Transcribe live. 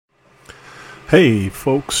Hey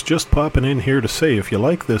folks, just popping in here to say if you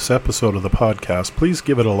like this episode of the podcast, please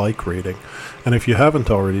give it a like rating. And if you haven't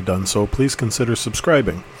already done so, please consider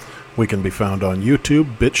subscribing. We can be found on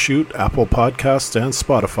YouTube, BitChute, Apple Podcasts, and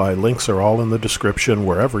Spotify. Links are all in the description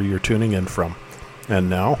wherever you're tuning in from. And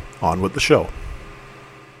now, on with the show.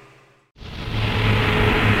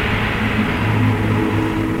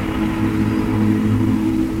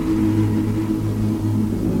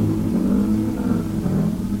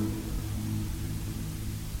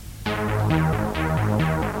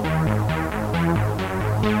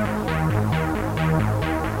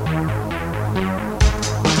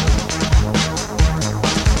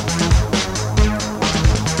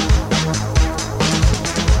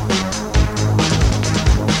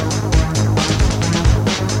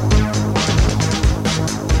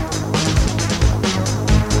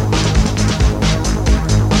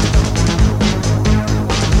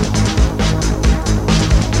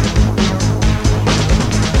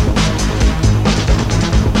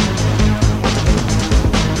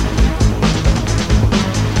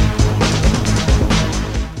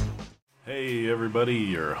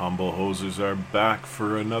 Your humble hosers are back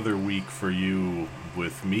for another week for you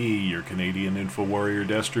with me, your Canadian info warrior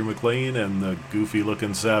Destry McLean, and the goofy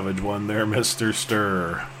looking savage one there, Mr.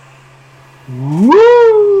 Stir.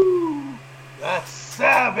 Woo! That's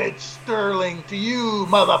savage Sterling to you,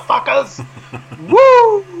 motherfuckers!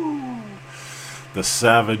 Woo! The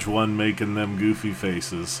savage one making them goofy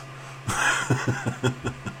faces.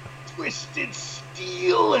 Twisted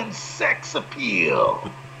steel and sex appeal.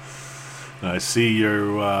 I see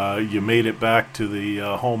you made it back to the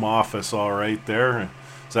home office all right there.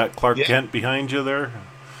 Is that Clark Kent behind you there?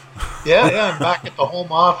 Yeah, I'm back at the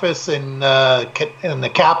home office in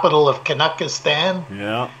the capital of Kanakistan.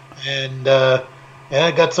 Yeah. And I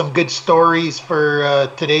got some good stories for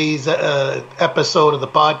today's episode of the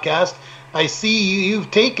podcast. I see you've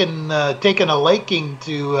taken a liking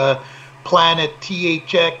to Planet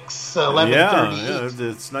THX 1138. Yeah,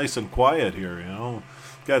 it's nice and quiet here, you know.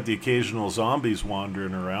 Got the occasional zombies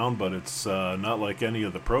wandering around, but it's not like any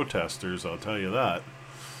of the protesters, I'll tell you that.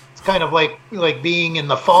 It's kind of like being in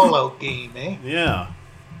the Fallout game, eh? Yeah.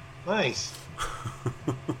 Nice.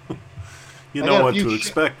 You know what to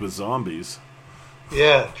expect with zombies.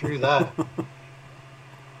 Yeah, true that.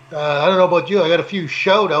 I don't know about you. I got a few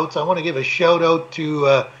shout-outs. I want to give a shout-out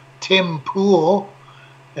to Tim Pool.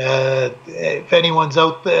 If anyone's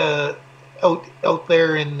out there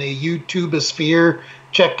in the YouTubeosphere,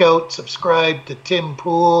 subscribe to Tim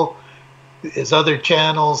Pool, his other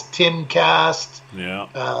channels, Timcast,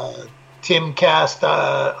 Timcast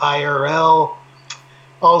IRL.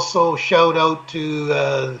 Also, shout out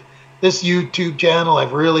to this YouTube channel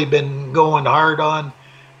I've really been going hard on,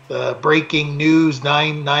 Breaking News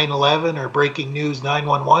 9/11 or Breaking News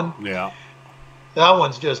 911. Yeah. That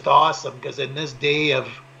one's just awesome because in this day of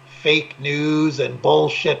fake news and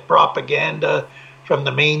bullshit propaganda from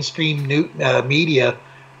the mainstream media,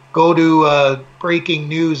 go to Breaking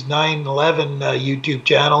News 9/11 YouTube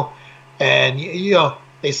channel, and you know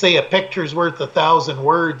they say a picture's worth 1,000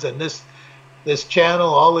 words, and this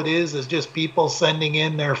channel, all it is just people sending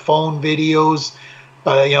in their phone videos,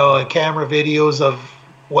 and camera videos of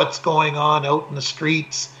what's going on out in the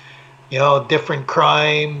streets, different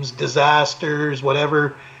crimes, disasters,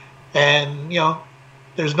 whatever, and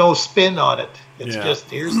there's no spin on it. It's just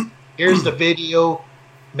here's the video,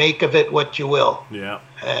 make of it what you will. Yeah.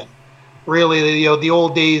 And really, the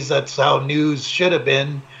old days, that's how news should have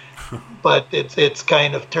been, but it's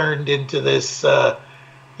kind of turned into this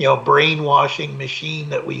brainwashing machine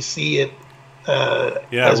that we see it.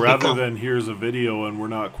 Rather than here's a video and we're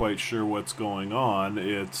not quite sure what's going on,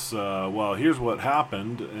 it's here's what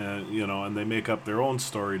happened, and they make up their own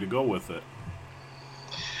story to go with it.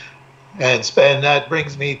 And that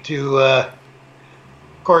brings me to, of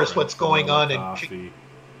course, what's going on in.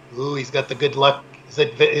 Ooh, he's got the good luck. Is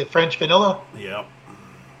it French vanilla? Yep.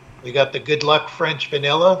 We got the good luck French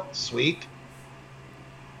vanilla. Sweet.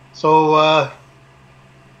 So,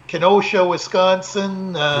 Kenosha,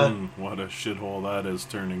 Wisconsin. What a shithole that is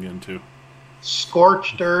turning into.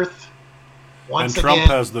 Scorched earth. And Trump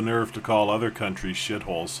has the nerve to call other countries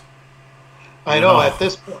shitholes. I know. At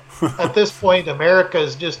this point, America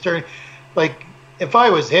is just turning. Like, if I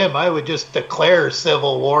was him, I would just declare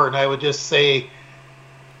civil war, and I would just say,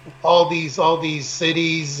 all these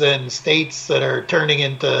cities and states that are turning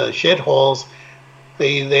into shitholes,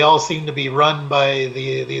 they all seem to be run by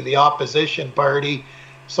the opposition party.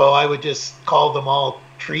 So I would just call them all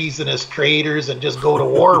treasonous traitors and just go to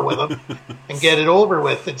war with them and get it over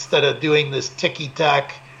with, instead of doing this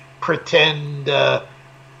ticky-tack pretend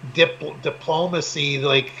diplomacy.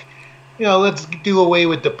 Like, let's do away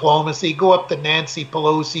with diplomacy. Go up to Nancy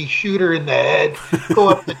Pelosi, shoot her in the head. Go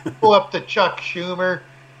up to Chuck Schumer,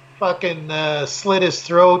 fucking slit his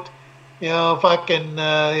throat. Fucking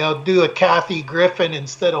do a Kathy Griffin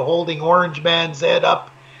instead of holding Orange Man's head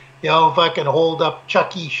up. Fucking hold up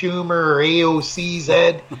Chucky Schumer or AOC's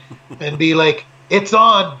head and be like, "It's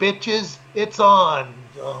on, bitches, it's on."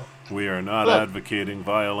 So, we are not advocating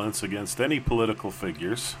violence against any political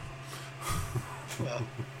figures.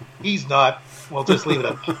 He's not. We'll just leave it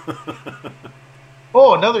at that.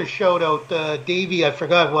 Oh, another shout out, Davey. I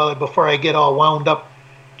forgot. Before I get all wound up,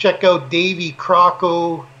 check out Davey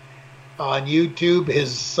Crocco on YouTube.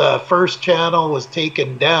 His first channel was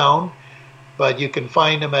taken down, but you can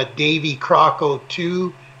find him at Davey Crocco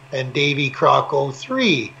 2 and Davey Crocco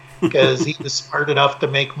 3 because he was smart enough to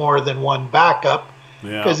make more than one backup.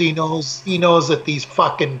 Because he knows that these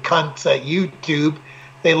fucking cunts at YouTube,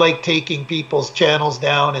 they like taking people's channels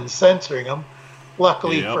down and censoring them.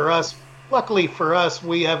 Luckily for us,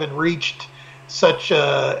 we haven't reached such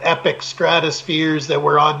epic stratospheres that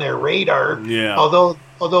we're on their radar. Yeah.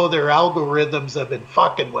 Although their algorithms have been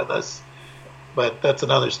fucking with us, but that's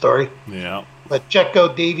another story. Yeah. But check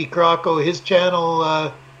out Davey Crocco. His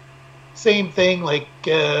channel, same thing. Like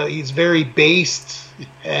he's very based,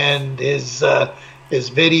 and his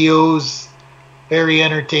videos very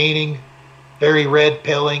entertaining, very red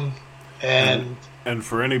pilling, and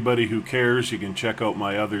for anybody who cares, you can check out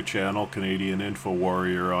my other channel, Canadian Info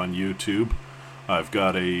Warrior, on YouTube. I've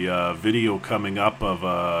got a video coming up of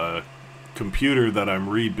a computer that I'm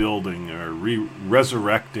rebuilding or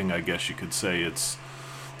resurrecting, I guess you could say. It's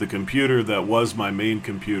the computer that was my main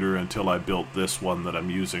computer until I built this one that I'm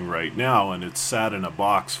using right now, and it's sat in a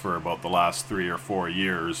box for about the last 3 or 4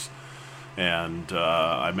 years. And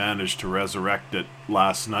I managed to resurrect it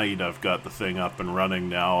last night. I've got the thing up and running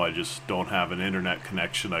now. I just don't have an internet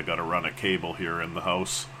connection. I got to run a cable here in the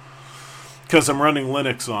house because I'm running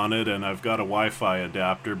Linux on it, and I've got a Wi-Fi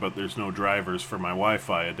adapter, but there's no drivers for my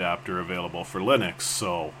Wi-Fi adapter available for Linux,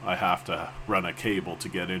 so I have to run a cable to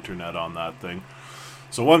get internet on that thing.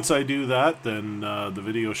 So once I do that, then the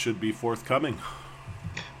video should be forthcoming.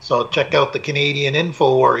 So check out the Canadian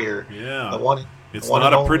Info Warrior. Yeah. It's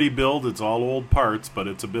not a pretty build. It's all old parts, but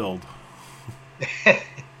it's a build.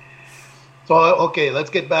 So, okay, let's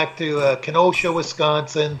get back to Kenosha,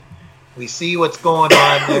 Wisconsin. We see what's going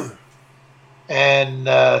on there. And,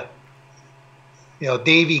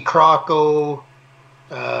 Davey Crocco,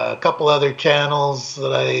 a couple other channels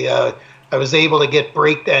that I was able to get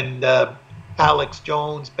and Alex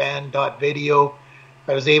Jones, band.video.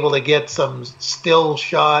 I was able to get some still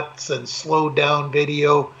shots and slowed down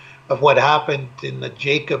video of what happened in the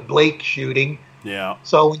Jacob Blake shooting. Yeah.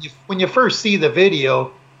 So when you first see the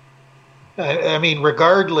video, I mean,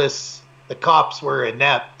 regardless, the cops were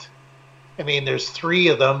inept. I mean, there's 3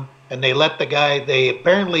 of them, and they let the guy.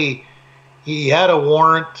 He had a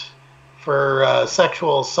warrant for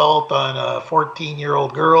sexual assault on a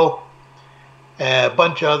 14-year-old girl, a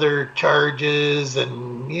bunch of other charges,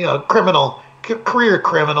 and career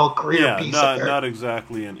piece of garbage. Not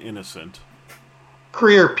exactly an innocent.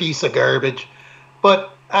 Career piece of garbage.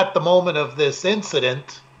 But at the moment of this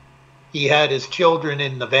incident, he had his children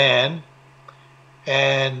in the van,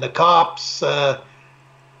 and the cops, I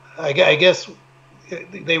guess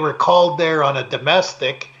they were called there on a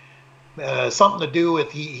domestic, something to do with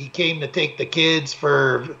he came to take the kids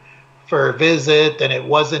for a visit, and it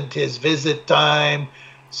wasn't his visit time,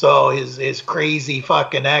 so his crazy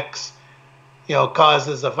fucking ex,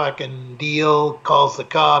 causes a fucking deal, calls the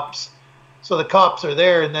cops. So the cops are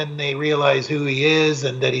there, and then they realize who he is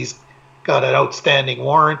and that he's got an outstanding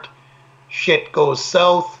warrant. Shit goes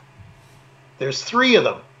south. There's 3 of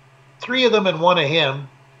them and 1 of him,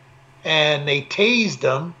 and they tased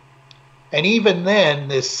him. And even then,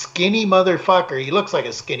 this skinny motherfucker, he looks like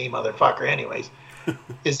a skinny motherfucker anyways,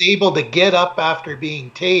 is able to get up after being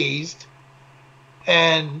tased,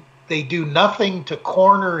 and they do nothing to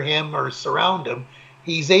corner him or surround him.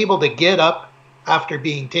 He's able to get up after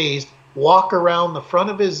being tased, walk around the front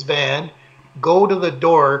of his van, go to the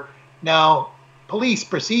door. Now, police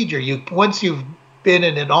procedure, once you've been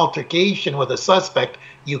in an altercation with a suspect,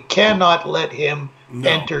 you cannot let him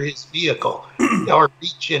enter his vehicle or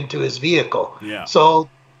reach into his vehicle. Yeah. So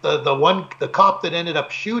the cop that ended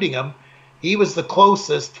up shooting him, he was the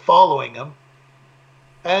closest following him.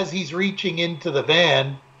 As he's reaching into the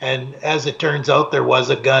van, and as it turns out, there was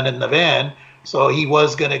a gun in the van, so he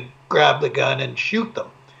was going to grab the gun and shoot them.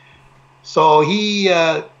 So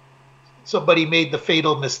but he made the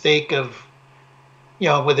fatal mistake of,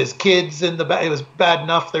 with his kids in the back. It was bad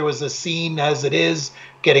enough there was a scene as it is,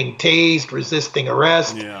 getting tased, resisting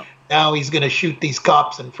arrest. Yeah. Now he's going to shoot these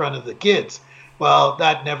cops in front of the kids. Well,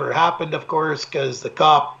 that never happened, of course, because the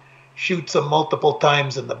cop shoots him multiple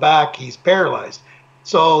times in the back. He's paralyzed.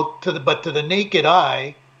 So to the naked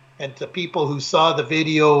eye, and to people who saw the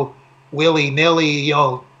video willy-nilly,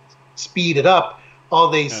 speed it up, all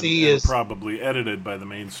they see is probably edited by the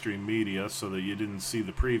mainstream media so that you didn't see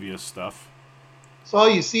the previous stuff. So all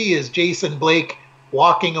you see is Jason Blake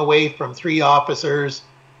walking away from 3 officers,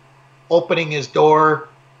 opening his door,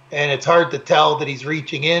 and it's hard to tell that he's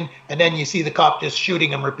reaching in, and then you see the cop just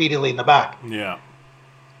shooting him repeatedly in the back. Yeah.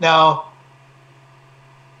 Now,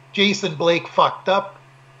 Jason Blake fucked up,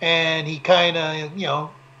 and he kind of,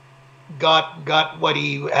 got what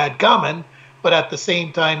he had coming, but at the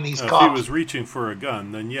same time, these cops... If he was reaching for a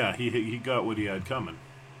gun, then yeah, he got what he had coming.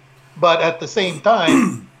 But at the same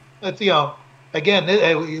time,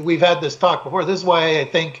 again, we've had this talk before. This is why I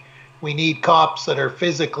think we need cops that are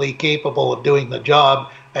physically capable of doing the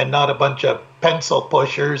job and not a bunch of pencil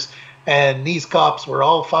pushers. And these cops were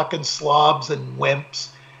all fucking slobs and wimps.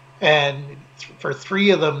 And for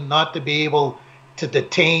 3 of them not to be able to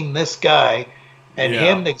detain this guy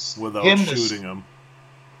and without shooting him.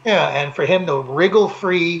 Yeah, and for him to wriggle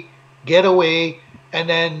free, get away, and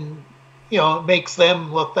then, it makes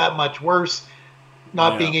them look that much worse,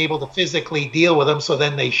 not being able to physically deal with him, so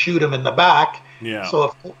then they shoot him in the back. Yeah.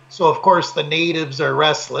 So of course the natives are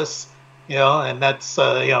restless, and that's,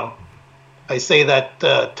 I say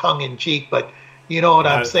that tongue in cheek, but you know what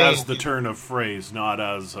I'm saying. As the turn of phrase, not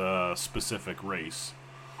as a specific race.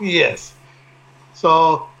 Yes.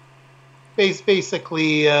 So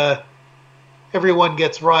basically, everyone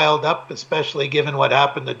gets riled up, especially given what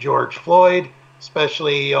happened to George Floyd,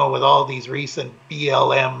 especially with all these recent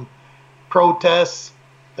BLM protests,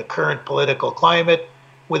 the current political climate.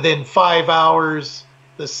 Within 5 hours,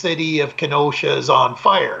 the city of Kenosha is on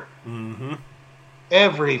fire. Mm-hmm.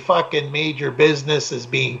 Every fucking major business is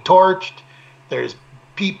being torched. There's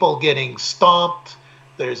people getting stomped.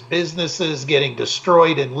 There's businesses getting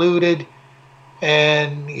destroyed and looted.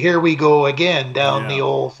 And here we go again down the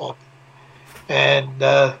old fucking... And,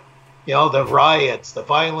 the riots, the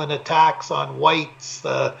violent attacks on whites,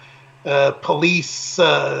 the police...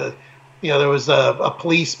 there was a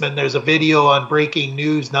policeman, there's a video on Breaking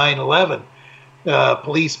News 9/11,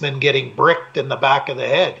 policeman getting bricked in the back of the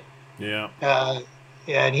head. Yeah.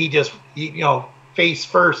 And he just, face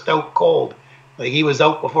first, out cold. Like he was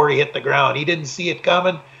out before he hit the ground. He didn't see it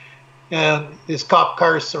coming. And his cop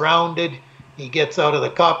car is surrounded. He gets out of the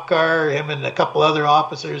cop car. Him and a couple other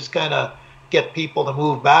officers kind of get people to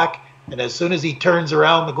move back. And as soon as he turns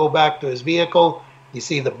around to go back to his vehicle, you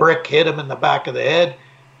see the brick hit him in the back of the head.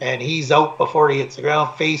 And he's out before he hits the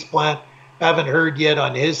ground, face plant. Haven't heard yet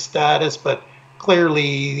on his status, but clearly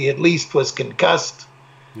he at least was concussed.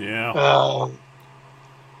 Yeah.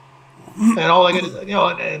 And all I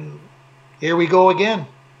got, and here we go again.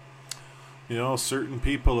 Certain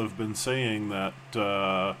people have been saying that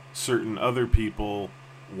certain other people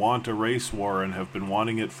want a race war and have been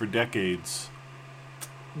wanting it for decades.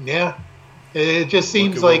 Yeah. It just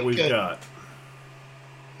seems Look at like... what we've got.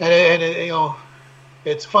 And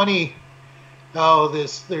it's funny how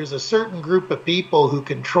there's a certain group of people who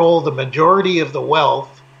control the majority of the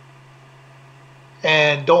wealth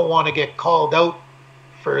and don't want to get called out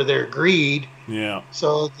for their greed. Yeah.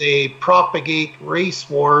 So they propagate race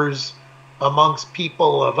wars amongst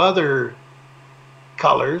people of other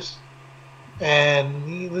colors,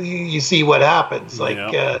 and you see what happens.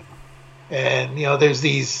 There's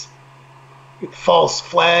these false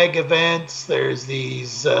flag events. There's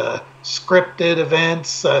these scripted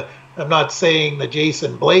events. I'm not saying the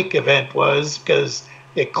Jason Blake event was, because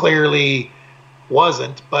it clearly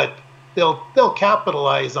wasn't, but they'll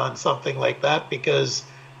capitalize on something like that because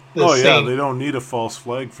they don't need a false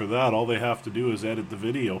flag for that. All they have to do is edit the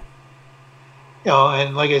video.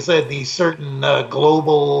 And like I said, these certain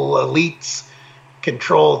global elites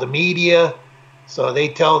control the media, so they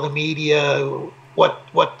tell the media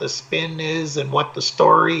what the spin is and what the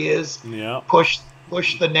story is. Yeah. Push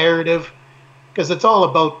the narrative, because it's all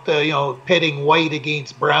about pitting white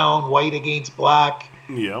against brown, white against black.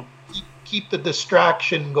 Yeah. Keep the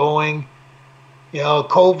distraction going.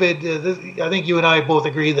 COVID. I think you and I both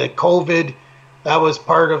agree that COVID, that was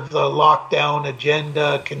part of the lockdown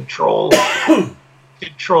agenda, control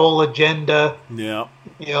agenda. Yeah.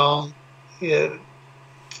 Yeah.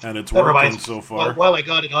 And it's working so far. Well, I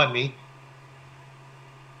got it on me.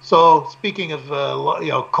 So speaking of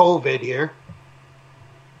COVID here,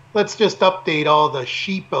 let's just update all the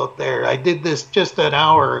sheep out there. I did this just an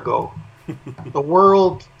hour ago. The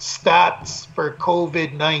world stats for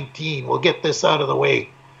COVID-19. We'll get this out of the way.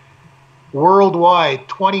 Worldwide,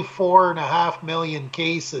 24.5 million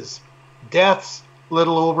cases. Deaths,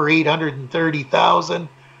 little over 830,000.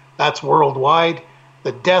 That's worldwide.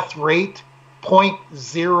 The death rate,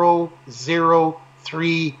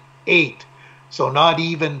 0.0038. So not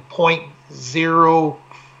even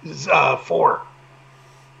 0.04.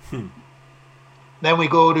 Then we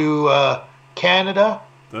go to Canada.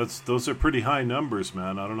 Those are pretty high numbers,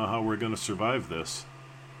 man. I don't know how we're going to survive this.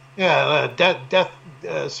 Yeah, death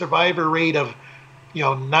survivor rate of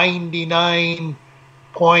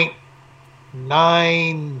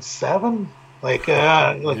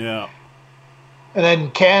 99.97. Yeah. And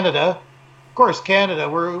then Canada, of course, Canada,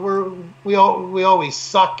 we always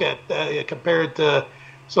suck at compared to.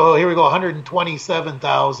 So here we go,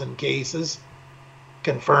 127,000 cases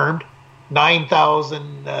confirmed,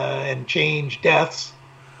 9,000 and change deaths,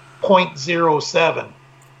 0.07.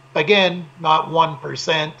 Again, not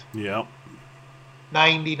 1%. Yeah.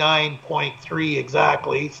 99.3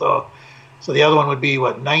 exactly. So the other one would be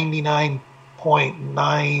what,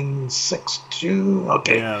 99.962.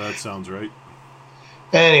 Okay. Yeah, that sounds right.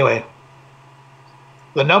 Anyway,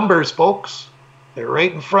 the numbers, folks, they're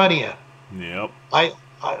right in front of you. Yep.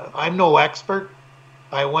 I'm no expert.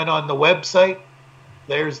 I went on the website.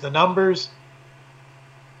 There's the numbers.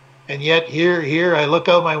 And yet here I look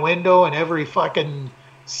out my window and every fucking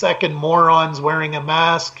second moron's wearing a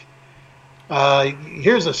mask.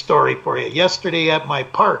 Here's a story for you. Yesterday at my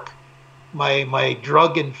park, my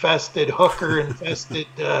drug-infested, hooker-infested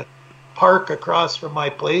park across from my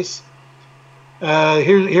place,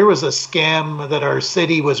 here was a scam that our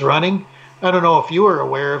city was running. I don't know if you were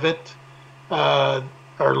aware of it.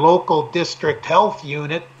 Our local district health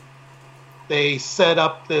unit, they set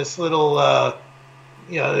up this little,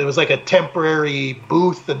 it was like a temporary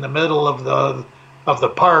booth in the middle of the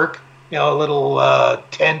park, a little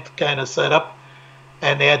tent kind of set up,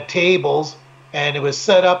 and they had tables, and it was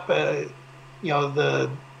set up. The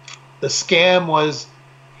scam was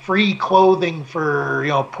free clothing for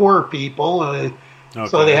poor people. Okay.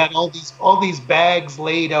 So they had all these bags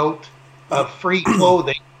laid out of free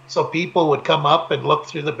clothing, so people would come up and look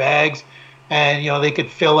through the bags, and they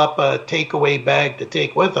could fill up a takeaway bag to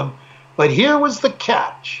take with them. But here was the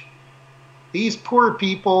catch. These poor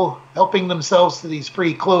people helping themselves to these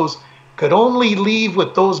free clothes could only leave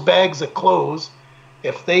with those bags of clothes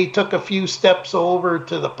if they took a few steps over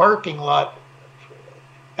to the parking lot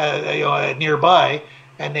nearby,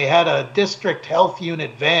 and they had a district health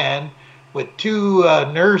unit van with two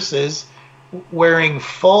nurses wearing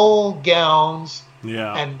full gowns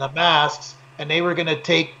and the masks, and they were going to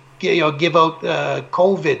give out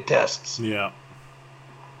COVID tests. Yeah.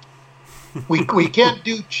 we can't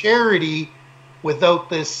do charity without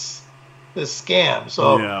this scam.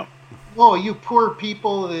 So, you poor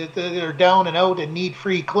people that are down and out and need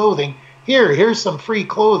free clothing. Here's some free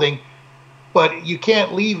clothing, but you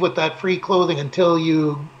can't leave with that free clothing until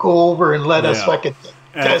you go over and let us fucking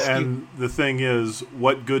test you. And the thing is,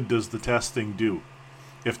 what good does the testing do?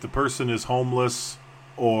 If the person is homeless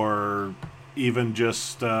or even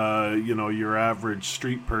just your average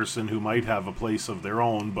street person who might have a place of their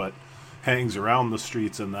own but hangs around the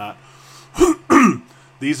streets and that,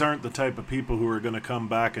 these aren't the type of people who are going to come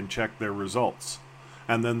back and check their results.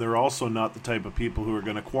 And then they're also not the type of people who are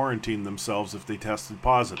going to quarantine themselves if they tested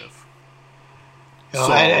positive.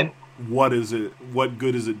 What is it? What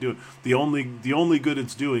good is it doing? The only good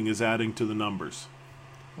it's doing is adding to the numbers.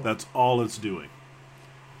 That's all it's doing.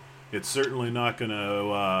 It's certainly not going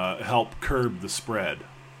to help curb the spread,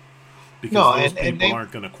 because those people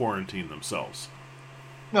aren't going to quarantine themselves.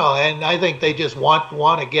 No, and I think they just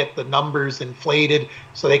want to get the numbers inflated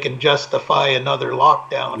so they can justify another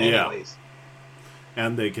lockdown anyways.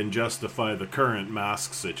 And they can justify the current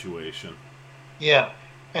mask situation. Yeah.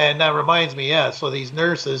 And that reminds me, so these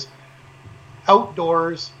nurses,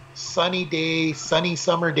 outdoors, sunny day, sunny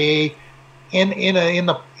summer day, in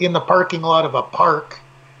the parking lot of a park,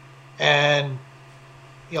 and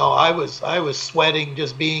I was sweating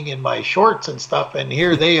just being in my shorts and stuff, and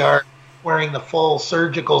here they are wearing the full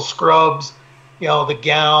surgical scrubs, the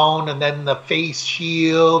gown, and then the face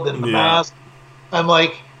shield and the mask. I'm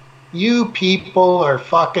like, you people are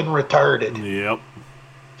fucking retarded. Yep.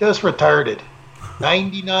 Just retarded.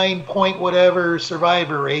 99 point whatever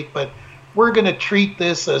survivor rate, but we're going to treat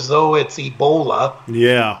this as though it's Ebola.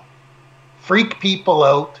 Yeah. Freak people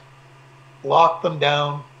out, lock them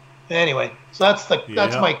down. Anyway, so that's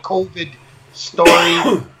my COVID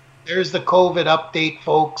story. There's the COVID update,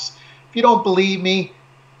 folks. If you don't believe me,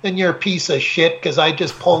 then you're a piece of shit, because I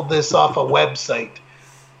just pulled this off a website.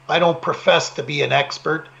 I don't profess to be an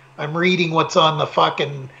expert. I'm reading what's on the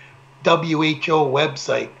fucking WHO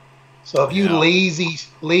website. So if you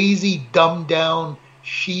lazy, dumbed down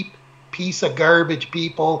sheep, piece of garbage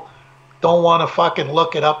people don't want to fucking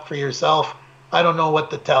look it up for yourself, I don't know what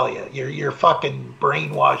to tell you. You're fucking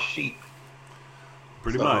brainwashed sheep.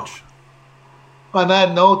 Pretty much. On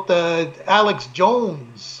that note, Alex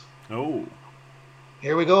Jones. Oh.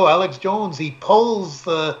 Here we go. Alex Jones. He pulls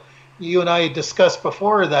you and I discussed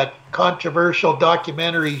before, that controversial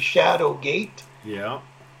documentary Shadowgate. Yeah.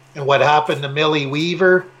 And what happened to Millie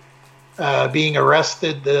Weaver being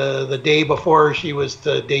arrested the day before she was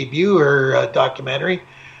to debut her documentary.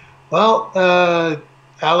 Well,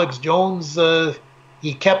 Alex Jones,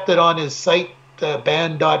 he kept it on his site,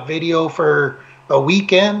 band.video, for a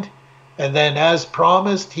weekend. And then, as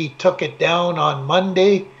promised, he took it down on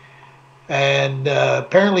Monday. And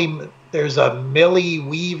apparently there's a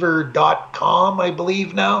millieweaver.com, I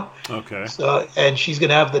believe, now. Okay. So, and she's going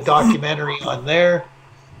to have the documentary on there.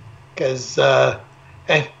 Because,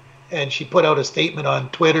 and she put out a statement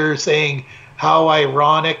on Twitter saying, how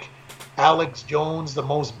ironic, Alex Jones, the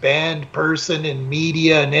most banned person in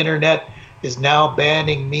media and internet, is now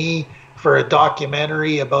banning me for a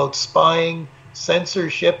documentary about spying,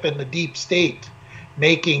 censorship, and the deep state,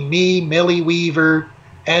 making me, Millie Weaver,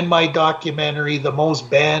 and my documentary the most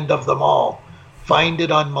banned of them all. Find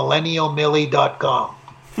it on millennialmillie.com.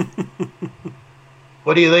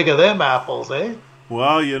 What do you think of them apples, eh?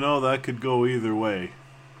 Well, that could go either way.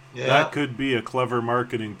 Yeah. That could be a clever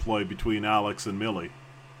marketing ploy between Alex and Millie.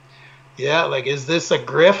 Yeah, like, is this a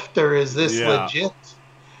grift or is this legit?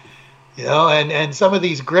 And some of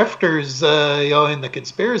these grifters, in the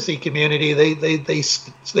conspiracy community, they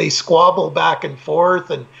squabble back and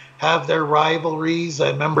forth and have their rivalries.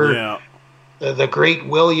 I remember the great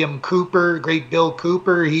Bill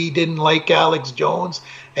Cooper, he didn't like Alex Jones,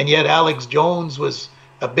 and yet Alex Jones was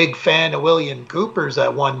a big fan of William Cooper's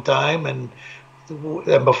at one time, and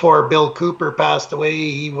before Bill Cooper passed away,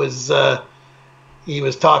 he was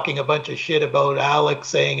talking a bunch of shit about Alex,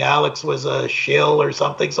 saying Alex was a shill or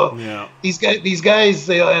something. So these guys,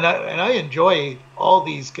 and I enjoy all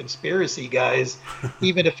these conspiracy guys,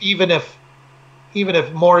 even if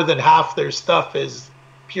more than half their stuff is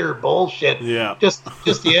pure bullshit. Yeah. Just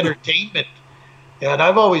the entertainment. And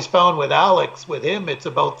I've always found with him, it's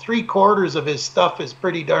about 3/4 of his stuff is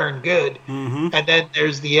pretty darn good. Mm-hmm. And then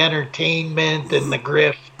there's the entertainment and the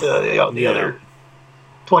grift, the other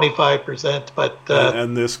 25%. But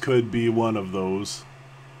and this could be one of those.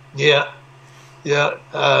 Yeah.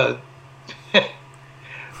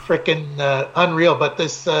 Freaking unreal. But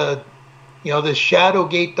this, this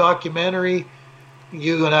Shadowgate documentary,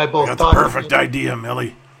 you and I both thought... That's a perfect idea,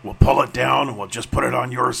 Millie. We'll pull it down and we'll just put it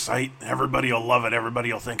on your site. Everybody will love it.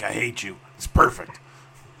 Everybody will think I hate you. It's perfect.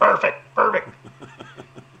 Perfect.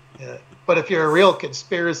 Yeah. But if you're a real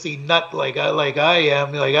conspiracy nut like I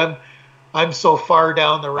am, like I'm so far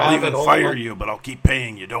down the rabbit hole. I'll even fire you, but I'll keep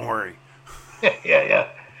paying you. Don't worry. Yeah.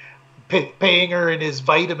 Paying her in his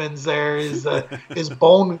vitamins there, his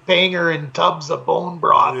bone, paying her in tubs of bone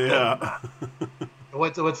broth. Yeah. And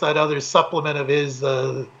what's that other supplement of his?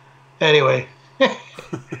 Anyway.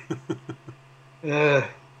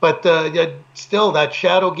 But still, that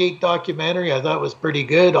Shadowgate documentary I thought was pretty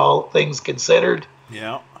good, all things considered.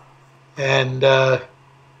 Yeah. And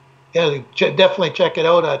definitely check it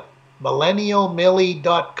out at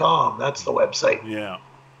millennialmillie.com. That's the website. Yeah.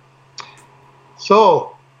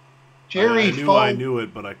 So, Jerry I knew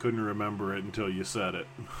it, but I couldn't remember it until you said it.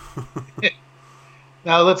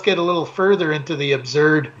 Now let's get a little further into the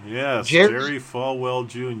absurd. Yes, Jerry Falwell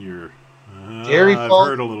Jr. I've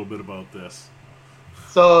heard a little bit about this.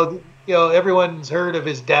 So, everyone's heard of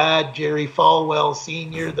his dad, Jerry Falwell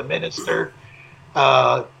Sr., the minister,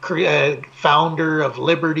 founder of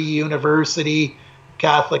Liberty University,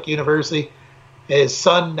 Catholic University. His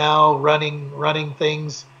son now running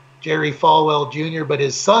things, Jerry Falwell Jr., but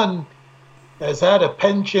his son has had a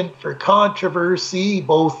penchant for controversy,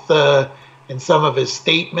 both in some of his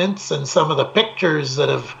statements and some of the pictures that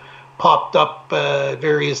have popped up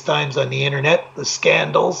various times on the internet, the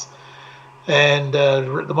scandals. And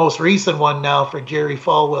the most recent one now for Jerry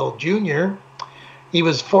Falwell Jr., he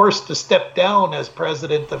was forced to step down as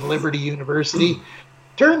president of Liberty University.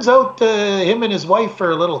 Turns out him and his wife are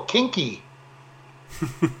a little kinky.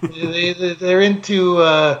 They're into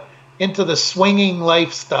the swinging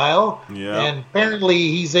lifestyle. Yeah. And apparently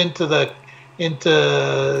he's into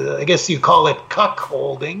I guess you call it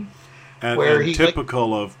cuckolding. And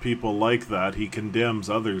typical of people like that, he condemns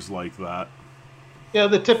others like that. Yeah,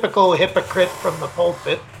 the typical hypocrite from the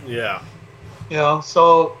pulpit. Yeah.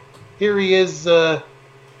 So here he is, and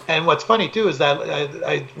And what's funny too is that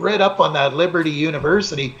I read up on that Liberty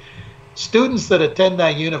University. Students that attend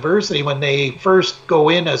that university, when they first go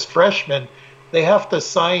in as freshmen, they have to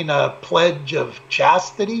sign a pledge of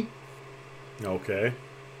chastity. Okay.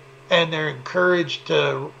 And they're encouraged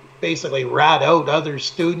to basically rat out other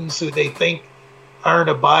students who they think aren't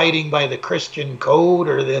abiding by the Christian code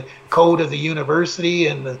or the code of the university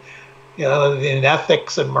and the, in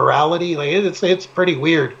ethics and morality. Like it's pretty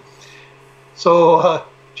weird. So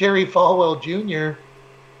Jerry Falwell Jr.,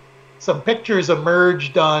 some pictures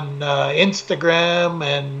emerged on Instagram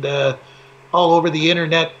and all over the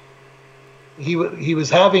internet. He was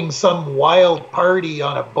having some wild party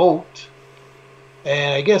on a boat,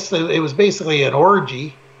 and I guess it was basically an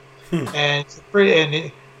orgy. And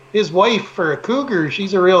his wife, for a cougar,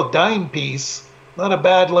 she's a real dime piece, not a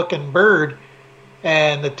bad looking bird.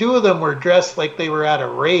 And the two of them were dressed like they were at a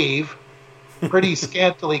rave, pretty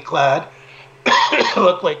scantily clad.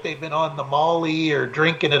 Looked like they'd been on the Molly or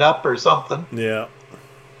drinking it up or something. Yeah.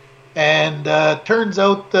 And turns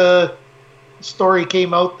out the story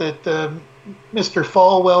came out that Mr.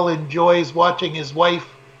 Falwell enjoys watching his wife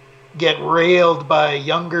get railed by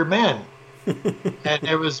younger men. And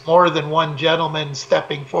there was more than one gentleman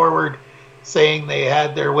stepping forward saying they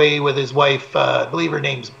had their way with his wife. I believe her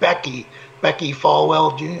name's Becky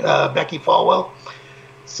Falwell. Becky Falwell.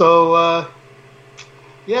 So,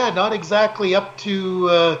 not exactly up to,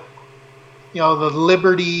 the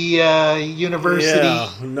Liberty University.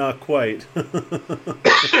 Yeah, not quite. The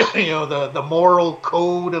moral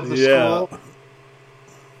code of the school.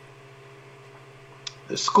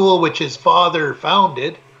 The school which his father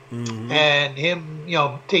founded. Mm-hmm. And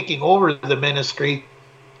him, taking over the ministry.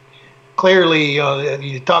 Clearly,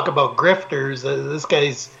 you talk about grifters. This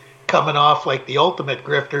guy's coming off like the ultimate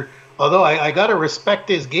grifter. Although I got to respect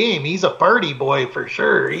his game. He's a party boy for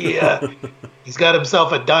sure. He's got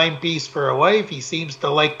himself a dime piece for a wife. He seems to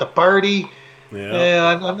like the party.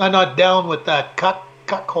 Yeah. I'm not down with that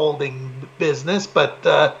cuckolding business,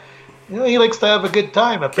 but he likes to have a good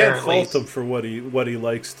time. Apparently, can't fault him for what he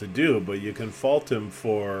likes to do, but you can fault him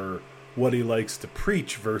for what he likes to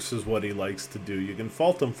preach versus what he likes to do. You can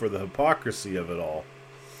fault him for the hypocrisy of it all.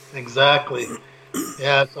 Exactly.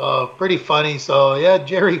 Yeah, so pretty funny. So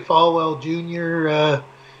Jerry Falwell Jr.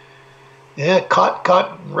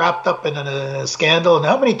 Caught wrapped up in a scandal. And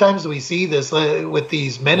how many times do we see this with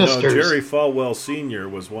these ministers? Jerry Falwell Sr.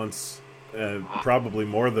 was once, probably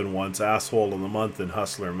more than once, Asshole of the Month in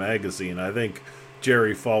Hustler magazine. I think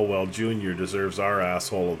Jerry Falwell Jr. deserves our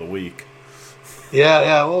Asshole of the Week.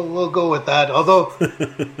 Yeah, we'll go with that. Although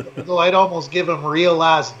I'd almost give him Real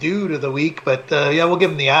Ass Dude of the Week, but we'll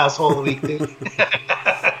give him the Asshole of the Week too.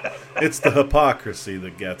 It's the hypocrisy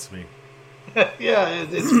that gets me. Yeah,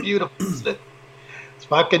 it's beautiful. It's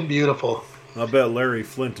fucking beautiful. I bet Larry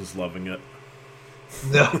Flint is loving it.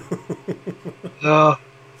 No. Well,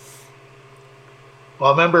 I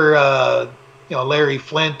remember, Larry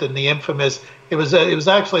Flint and the infamous. It was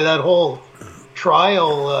actually that whole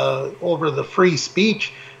trial over the free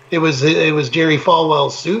speech. It was Jerry Falwell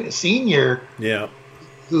Sr. Yeah.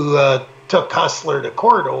 Who took Hustler to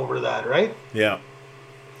court over that, right? Yeah.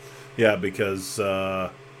 Yeah, because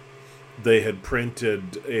they had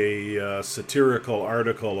printed a satirical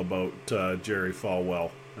article about Jerry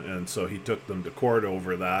Falwell, and so he took them to court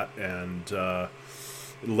over that, and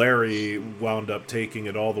Larry wound up taking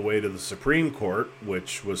it all the way to the Supreme Court,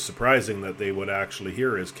 which was surprising that they would actually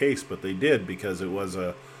hear his case, but they did because it was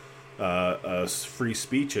a free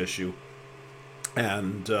speech issue,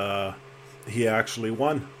 and he actually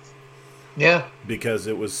won. Yeah, because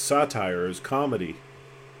it was satire, it was comedy.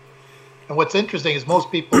 And what's interesting is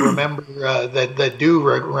most people remember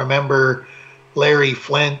remember Larry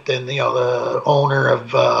Flint and the owner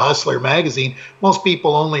of Hustler magazine. Most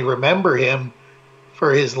people only remember him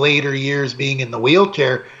for his later years being in the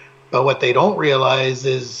wheelchair, but what they don't realize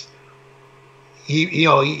is he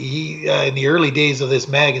in the early days of this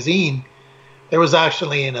magazine, there was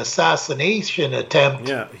actually an assassination attempt.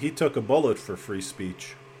 Yeah, he took a bullet for free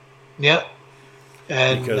speech. Yeah,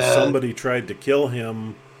 and because somebody tried to kill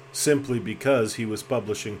him simply because he was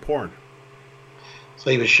publishing porn. So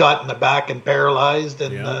he was shot in the back and paralyzed,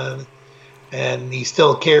 and and he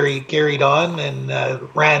still carried on and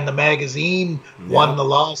ran the magazine, won the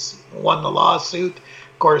lawsuit.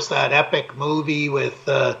 Of course, that epic movie with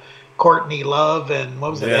Courtney Love and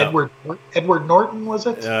what was it? Edward Norton, was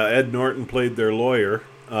it? Ed Norton played their lawyer.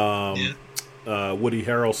 Woody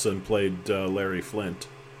Harrelson played Larry Flint.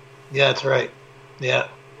 Yeah, that's right. Yeah.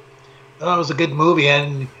 Oh, it was a good movie,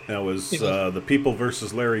 and that was The People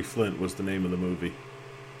versus Larry Flint was the name of the movie.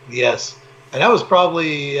 Yes, and that was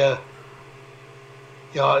probably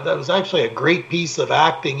that was actually a great piece of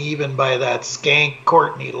acting, even by that skank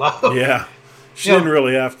Courtney Love. Yeah. She You didn't know,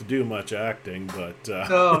 really have to do much acting, but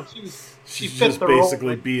no, she she's fit just the role.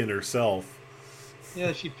 basically being herself.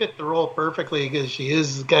 Yeah, she fit the role perfectly because she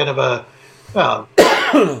is kind of a well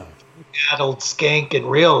adult skank in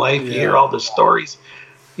real life. You hear Yeah. all the stories.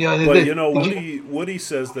 But Did you? Woody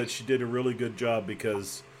says that she did a really good job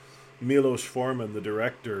because Milos Forman, the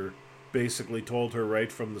director, basically told her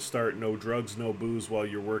right from the start, no drugs, no booze while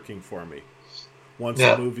you're working for me. Once the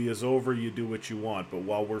Yeah. movie is over, you do what you want. But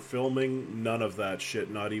while we're filming, none of that shit,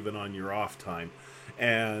 not even on your off time.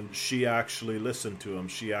 And she actually listened to him.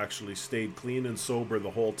 She actually stayed clean and sober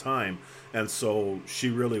the whole time. And so she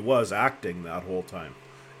really was acting that whole time.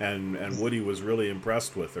 And Woody was really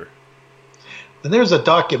impressed with her. And there's a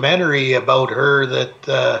documentary about her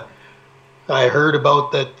that I heard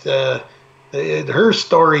about. Her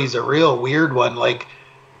story's a real weird one. Like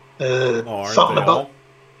Oh, aren't something they about all?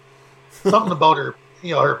 something about her.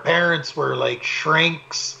 Her parents were like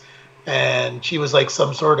shrinks, and she was like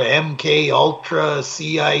some sort of MK Ultra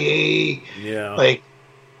CIA, Yeah. like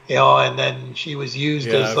and then she was used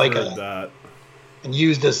Yeah, as I've like heard that. and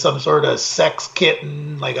used as some sort of sex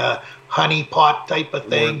kitten, like a honeypot type of Weren't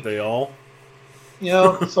thing. they all?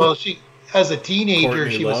 So she, as a teenager,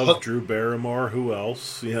 Courtney Love, Drew Barrymore, who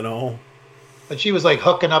else, but she was like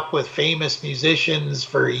hooking up with famous musicians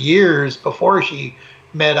for years before she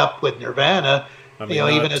met up with Nirvana. I mean,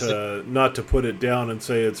 Even as a not to put it down and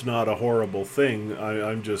say it's not a horrible thing.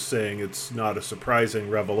 I'm just saying it's not a surprising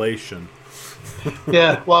revelation.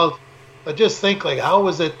 yeah, well, but just think like how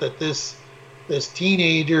was it that this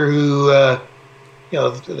teenager who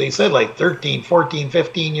they said like 13, 14,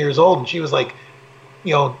 15 years old, and she was like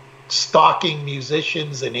stalking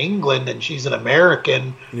musicians in England, and she's an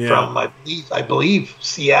American Yeah. from I believe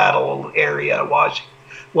Seattle area,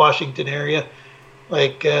 Washington area,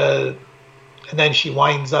 like, and then she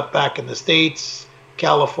winds up back in the States,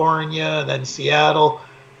 California, and then Seattle,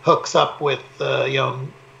 hooks up with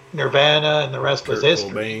Nirvana, and the rest was Kurt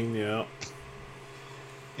history. Cobain,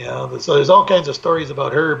 yeah. So there's all kinds of stories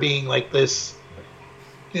about her being like this,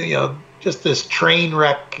 just this train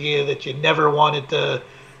wreck that you never wanted to,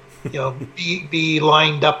 be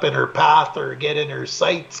lined up in her path or get in her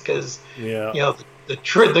sights because, Yeah. the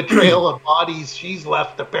trail of bodies she's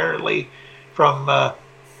left apparently from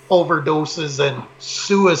overdoses and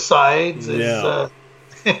suicides Yeah.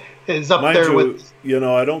 is up Mind there you, with.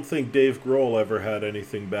 I don't think Dave Grohl ever had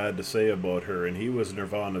anything bad to say about her, and he was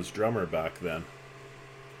Nirvana's drummer back then.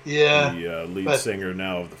 Yeah, The lead but singer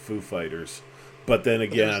now of the Foo Fighters. But then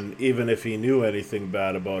again, even if he knew anything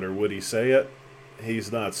bad about her, would he say it?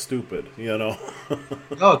 He's not stupid. no,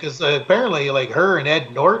 because apparently like her and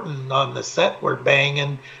Ed Norton on the set were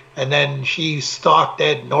banging, and then she stalked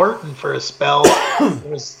Ed Norton for a spell.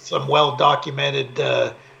 There was some well documented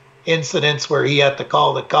incidents where he had to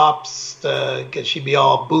call the cops because she'd be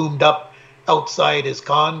all boomed up outside his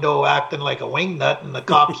condo acting like a wingnut, and the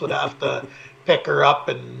cops would have to pick her up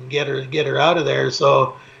and get her out of there.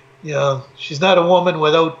 So she's not a woman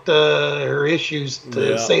without her issues,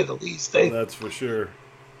 to Yeah. say the least. That's for sure.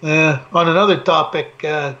 On another topic,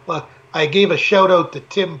 well, I gave a shout out to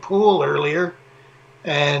Tim Pool earlier,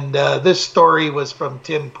 and this story was from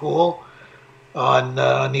Tim Pool on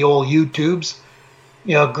the old YouTubes.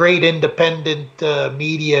 Great independent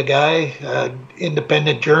media guy,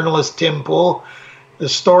 independent journalist Tim Pool. The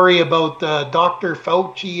story about Dr.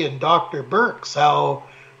 Fauci and Dr. Birx, how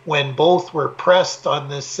when both were pressed on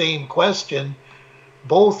this same question,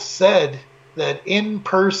 both said that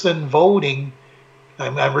in-person voting,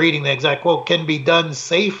 I'm reading the exact quote, can be done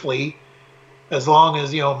safely as long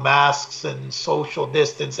as, masks and social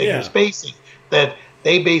distancing Yeah. or spacing, that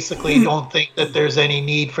they basically don't think that there's any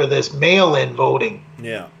need for this mail-in voting.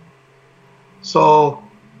 Yeah. So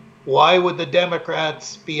why would the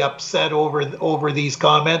Democrats be upset over these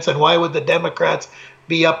comments, and why would the Democrats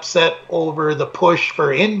be upset over the push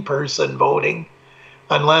for in-person voting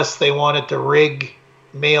unless they wanted to rig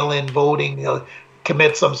mail-in voting,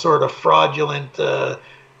 commit some sort of fraudulent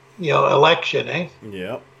election, eh?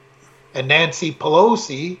 Yeah. And Nancy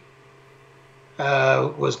Pelosi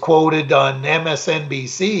was quoted on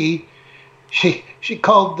MSNBC. She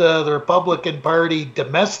called the Republican Party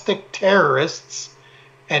domestic terrorists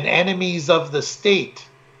and enemies of the state.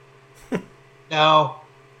 Now,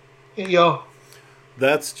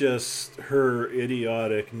 That's just her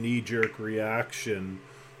idiotic knee-jerk reaction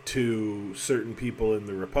to certain people in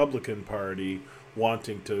the Republican Party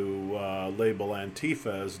wanting to label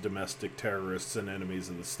Antifa as domestic terrorists and enemies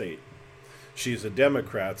of the state. She's a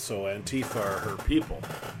Democrat, so Antifa are her people.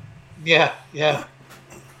 yeah.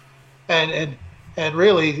 And And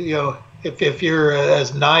really, if you're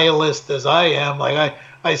as nihilist as I am, like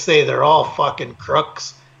I say, they're all fucking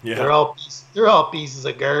crooks. Yeah. They're all pieces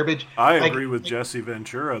of garbage. I agree with Jesse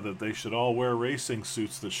Ventura that they should all wear racing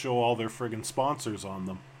suits that show all their friggin' sponsors on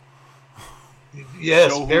them.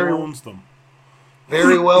 Yes, show who owns them.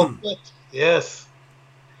 Very well put. Yes.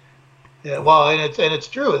 Yeah. Well, and it's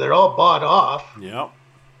true. They're all bought off. Yep.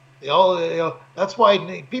 They all. That's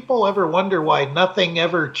why people ever wonder why nothing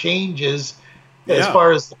ever changes as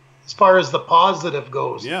far as the positive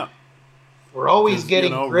goes. Yeah. We're always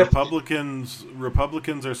getting grifted.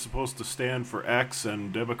 Republicans are supposed to stand for X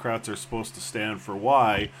and Democrats are supposed to stand for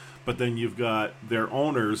Y, but then you've got their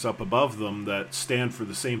owners up above them that stand for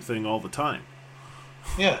the same thing all the time.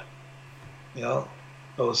 Yeah.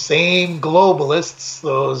 Those same globalists,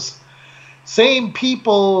 those same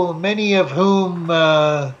people, many of whom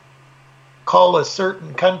call a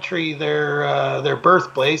certain country their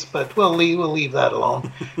birthplace, but we'll leave that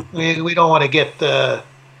alone. we don't want to get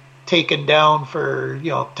taken down for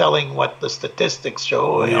telling what the statistics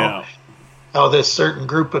show. You know how this certain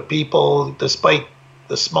group of people, despite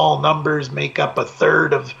the small numbers, make up a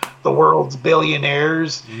third of the world's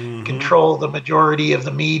billionaires, control the majority of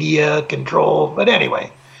the media, But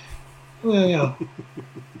anyway, no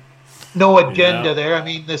agenda there. I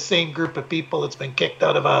mean, the same group of people that's been kicked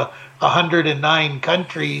out of 109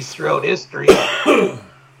 countries throughout history.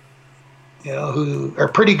 Who are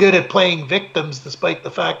pretty good at playing victims, despite the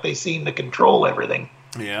fact they seem to control everything.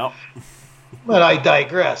 Yeah. But I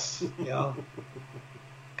digress.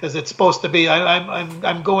 Because it's supposed to be.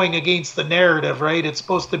 I'm going against the narrative, right? It's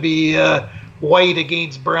supposed to be white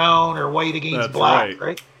against brown or white against black,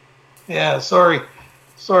 right? Yeah. Sorry.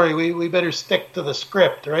 We better stick to the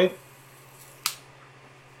script, right?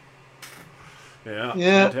 Yeah.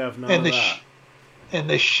 Yeah. Have none of that. And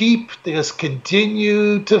the sheep just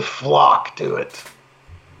continue to flock to it.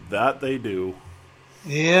 That they do.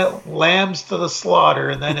 Yeah, lambs to the slaughter,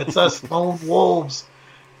 and then it's us lone wolves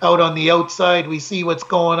out on the outside. We see what's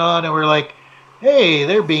going on, and we're like, hey,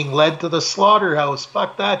 they're being led to the slaughterhouse.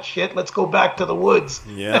 Fuck that shit. Let's go back to the woods.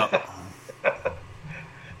 Yeah.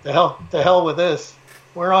 The hell with this.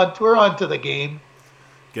 We're on to the game.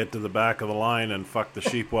 Get to the back of the line and fuck the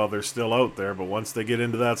sheep while they're still out there, but once they get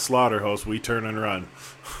into that slaughterhouse, we turn and run.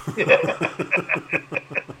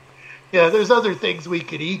 Yeah, there's other things we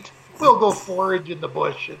could eat. We'll go forage in the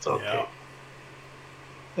bush. It's okay.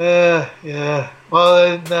 Yeah.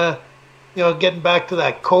 Well, and getting back to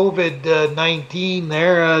that COVID-19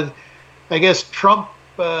 there, I guess Trump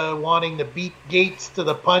wanting to beat Gates to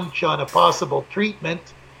the punch on a possible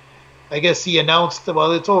treatment. I guess he announced,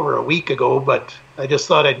 well, it's over a week ago, but I just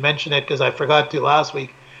thought I'd mention it because I forgot to last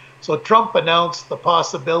week. So Trump announced the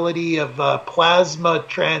possibility of plasma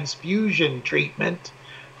transfusion treatment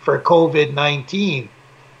for COVID-19.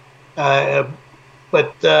 And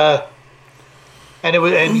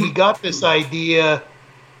he got this idea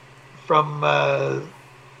from I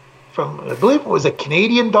believe it was a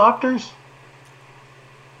Canadian doctors.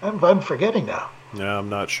 I'm forgetting now. Yeah, I'm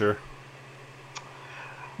not sure.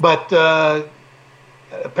 But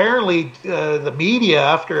apparently the media,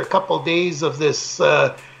 after a couple of days of this,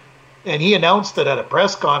 and he announced it at a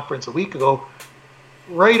press conference a week ago,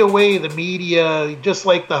 right away the media, just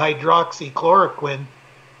like the hydroxychloroquine,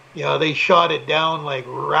 they shot it down like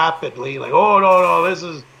rapidly, like, oh, no, this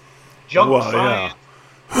is junk science.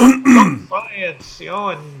 Junk science,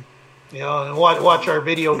 and watch our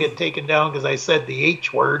video get taken down because I said the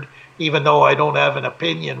H word, even though I don't have an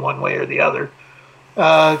opinion one way or the other.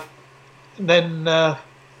 The UN,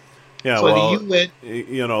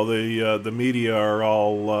 the media are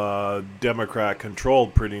all Democrat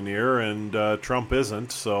controlled pretty near, and Trump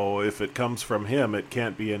isn't. So if it comes from him, it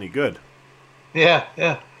can't be any good.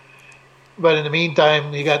 Yeah. But in the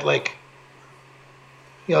meantime, you got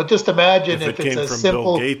just imagine if it it's came a from simple.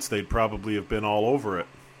 Bill Gates, they'd probably have been all over it.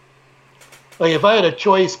 Like if I had a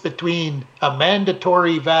choice between a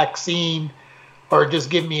mandatory vaccine or just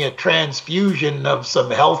give me a transfusion of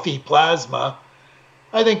some healthy plasma,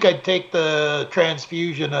 I think I'd take the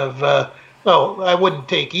transfusion of, I wouldn't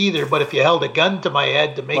take either, but if you held a gun to my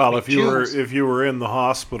head to make me choose. If you were in the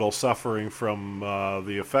hospital suffering from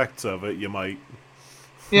the effects of it, you might.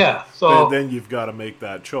 Yeah, so. Then you've got to make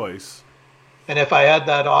that choice. And if I had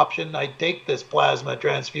that option, I'd take this plasma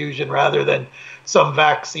transfusion rather than some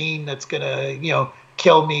vaccine that's going to,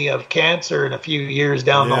 kill me of cancer in a few years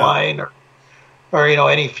down the line, or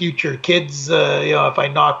any future kids, if I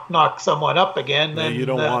knock someone up again, then you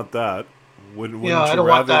don't want that. Wouldn't you rather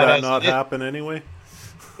want that not happen anyway?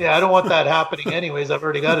 Yeah, I don't want that happening anyways. I've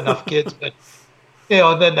already got enough kids, but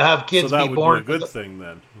and then to have kids so that be born. Would be a good thing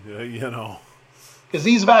then, Because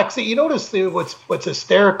these vaccines, you notice what's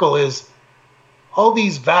hysterical is all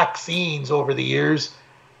these vaccines over the years,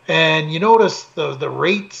 and you notice the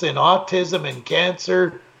rates in autism and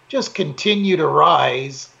cancer just continue to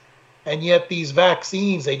rise, and yet these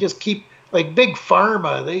vaccines, they just keep, like big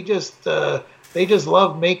pharma, they just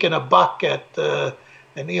love making a buck at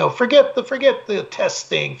and forget the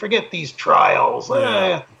testing, forget these trials.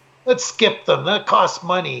 Yeah. Let's skip them. That costs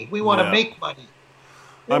money. We want to make money.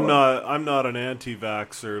 I'm not an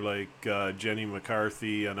anti-vaxxer like Jenny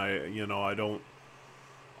McCarthy, and I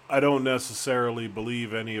don't necessarily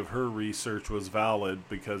believe any of her research was valid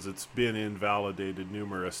because it's been invalidated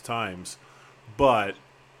numerous times. But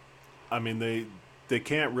I mean, they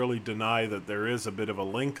can't really deny that there is a bit of a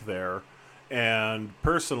link there. And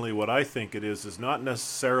personally, what I think it is not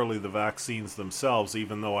necessarily the vaccines themselves,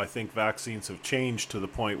 even though I think vaccines have changed to the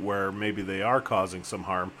point where maybe they are causing some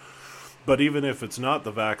harm. But even if it's not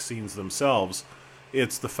the vaccines themselves,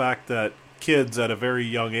 it's the fact that kids at a very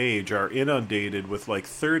young age are inundated with like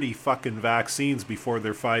 30 fucking vaccines before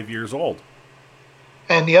they're 5 years old.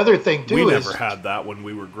 And the other thing too we is never had that when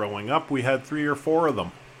we were growing up. We had 3 or 4 of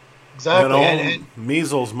them. Exactly. And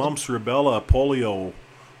measles, mumps, rubella, polio,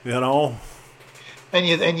 And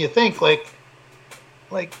you think like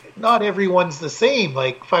not everyone's the same.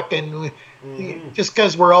 Like fucking, just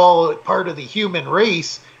because we're all part of the human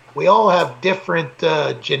race, we all have different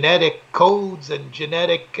genetic codes and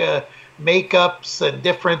genetic makeups and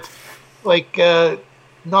different,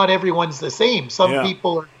 not everyone's the same. Some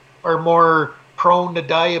people are more prone to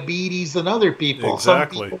diabetes than other people.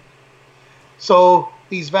 Exactly. So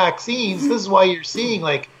these vaccines, this is why you're seeing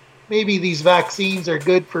maybe these vaccines are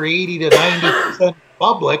good for 80 to 90% of the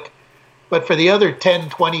public, but for the other 10,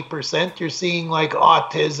 20%, you're seeing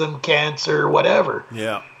autism, cancer, whatever.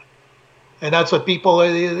 Yeah. And that's what people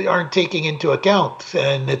aren't taking into account.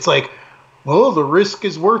 And it's well, the risk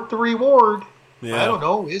is worth the reward. Yeah. I don't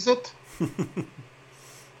know. Is it?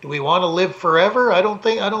 Do we want to live forever? I don't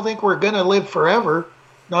think we're going to live forever.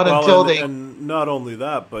 And not only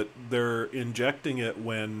that, but they're injecting it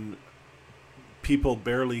when people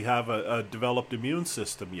barely have a developed immune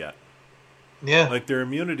system yet. Yeah. Like their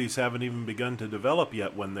immunities haven't even begun to develop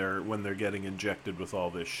yet when they're getting injected with all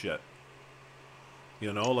this shit.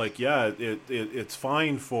 It's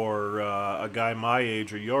fine for a guy my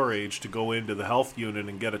age or your age to go into the health unit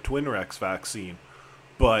and get a Twinrex vaccine.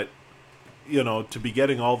 But, to be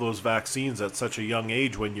getting all those vaccines at such a young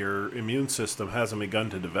age when your immune system hasn't begun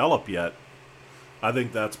to develop yet, I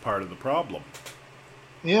think that's part of the problem.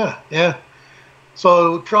 Yeah, yeah.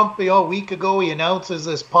 So Trump, a week ago, he announces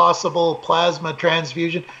this possible plasma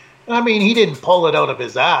transfusion. I mean, he didn't pull it out of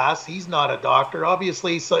his ass. He's not a doctor.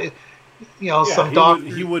 Obviously, some doctor.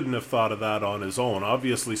 He wouldn't have thought of that on his own.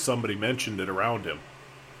 Obviously, somebody mentioned it around him.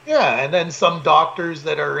 Yeah, and then some doctors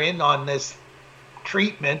that are in on this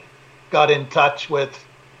treatment got in touch with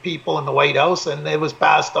people in the White House, and it was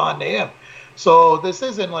passed on to him. So this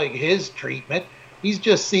isn't his treatment. He's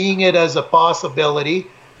just seeing it as a possibility.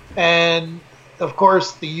 And, of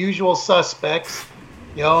course, the usual suspects,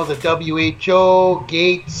 the WHO,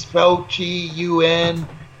 Gates, Fauci, UN,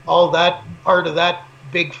 all that part of that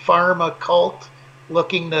big pharma cult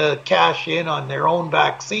looking to cash in on their own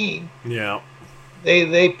vaccine. Yeah.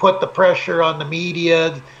 They put the pressure on the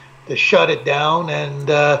media to shut it down, and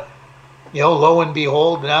lo and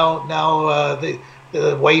behold, now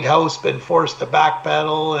the White House been forced to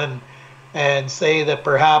backpedal and say that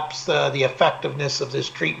perhaps the effectiveness of this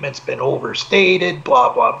treatment's been overstated.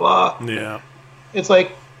 Blah blah blah. Yeah. It's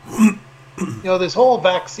this whole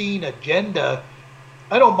vaccine agenda.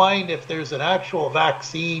 I don't mind if there's an actual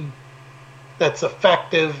vaccine that's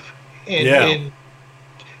effective in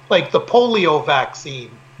the polio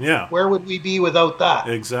vaccine. Yeah. Where would we be without that?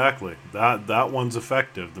 Exactly. That one's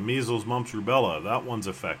effective. The measles, mumps, rubella, that one's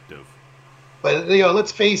effective. But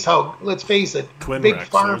let's face it. Twinrex,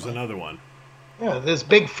 there's another one. Yeah, this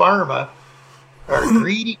big pharma are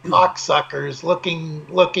greedy cocksuckers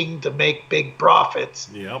looking to make big profits.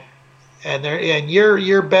 Yep. And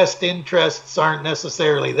your best interests aren't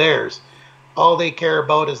necessarily theirs. All they care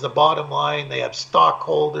about is the bottom line. They have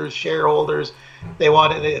stockholders, shareholders. They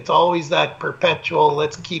want it. It's always that perpetual,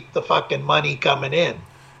 let's keep the fucking money coming in.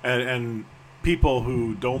 And people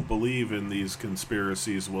who don't believe in these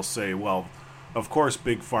conspiracies will say, well, of course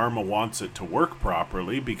Big Pharma wants it to work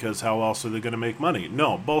properly because how else are they going to make money?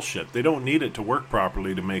 No, bullshit. They don't need it to work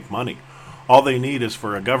properly to make money. All they need is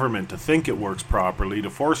for a government to think it works properly, to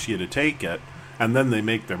force you to take it, and then they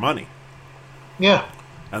make their money. Yeah.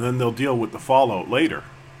 And then they'll deal with the fallout later.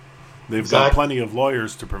 They've got plenty of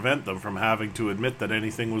lawyers to prevent them from having to admit that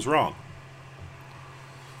anything was wrong.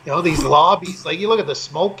 You know, these lobbies, like you look at the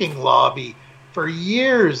smoking lobby for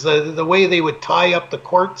years, the way they would tie up the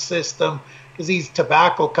court system, because these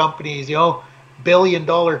tobacco companies, you know,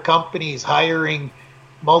 billion-dollar companies hiring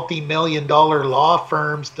multi-million-dollar law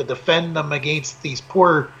firms to defend them against these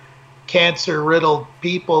poor cancer-riddled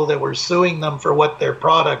people that were suing them for what their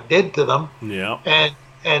product did to them. Yeah.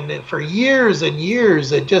 And for years and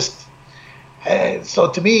years, it just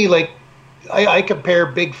so to me, like I compare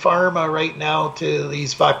big pharma right now to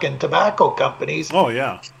these fucking tobacco companies. Oh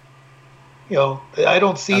yeah. You know, I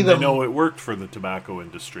don't see and them. They know it worked for the tobacco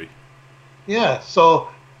industry. Yeah, so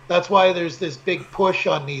that's why there's this big push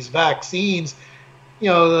on these vaccines. You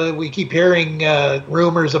know, we keep hearing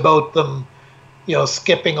rumors about them, you know,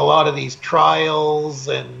 skipping a lot of these trials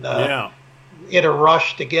and in a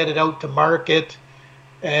rush to get it out to market.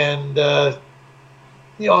 And,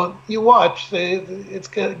 you know, you watch, it's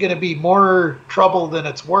going to be more trouble than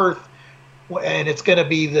it's worth. And it's going to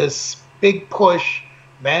be this big push,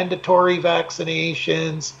 mandatory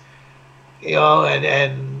vaccinations, you know,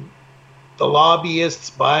 and the lobbyists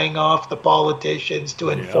buying off the politicians to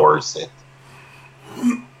enforce it.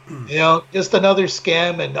 You know, just another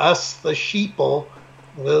scam, and us, the sheeple,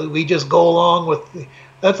 we just go along with.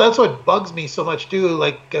 That's what bugs me so much too.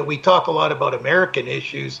 Like we talk a lot about American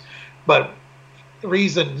issues, but the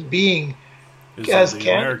reason being, is that the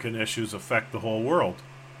American issues affect the whole world.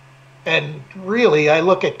 And really, I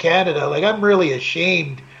look at Canada like I'm really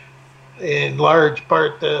ashamed, in large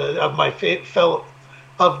part, of my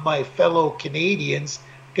fellow Canadians,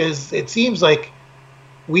 because it seems like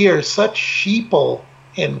we are such sheeple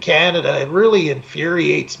in Canada. It really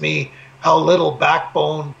infuriates me how little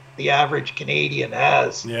backbone the average Canadian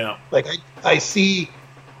has. Yeah. Like I see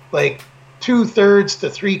like 2/3 to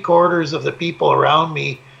 3/4 of the people around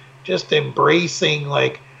me just embracing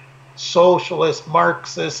like socialist,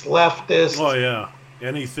 Marxist, leftist. Oh yeah.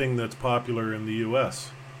 Anything that's popular in the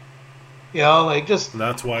US. You know, like just. And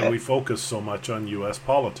that's why we focus so much on US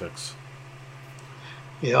politics.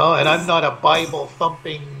 You know, and I'm not a Bible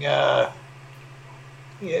thumping,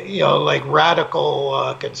 you know, like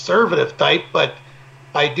radical conservative type, but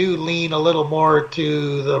I do lean a little more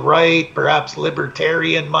to the right, perhaps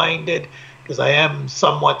libertarian minded, because I am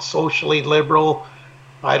somewhat socially liberal.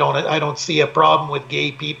 I don't see a problem with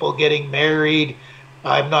gay people getting married.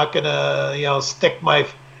 I'm not gonna, you know,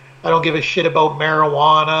 I don't give a shit about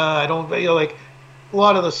marijuana. I don't, you know, like a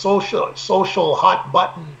lot of the social hot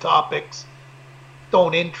button topics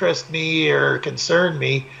don't interest me or concern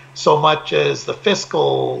me so much as the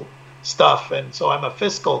fiscal stuff, and so I'm a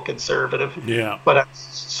fiscal conservative. Yeah. But I'm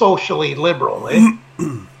socially liberal, eh?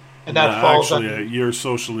 And that falls actually, under. You're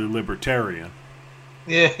socially libertarian.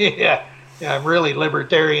 Yeah. I'm really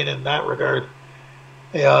libertarian in that regard.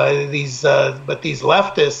 Yeah, but these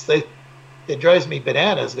leftists, it drives me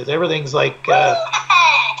bananas because everything's like.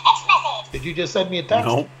 Did you just send me a text?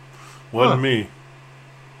 No, wasn't me.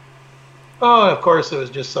 Oh, of course it was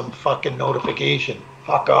just some fucking notification.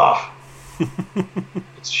 Fuck off.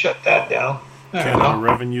 Let's shut that down. Canada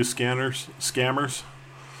revenue scammers.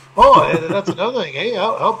 Oh, that's another thing. Hey,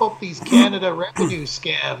 how about these Canada revenue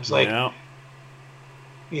scams? Like,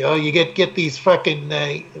 you know, you get these fucking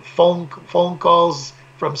phone calls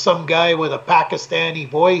from some guy with a Pakistani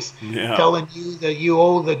voice telling you that you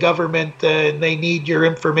owe the government and they need your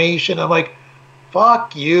information. I'm like,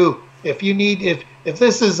 fuck you. If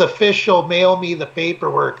this is official, mail me the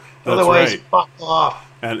paperwork. That's Otherwise, right. Fuck off.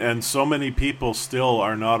 And so many people still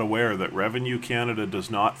are not aware that Revenue Canada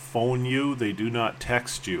does not phone you. They do not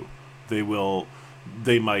text you. They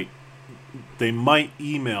might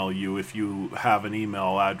email you if you have an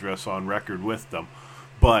email address on record with them.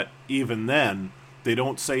 But even then, they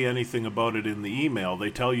don't say anything about it in the email.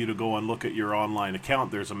 They tell you to go and look at your online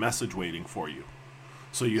account. There's a message waiting for you.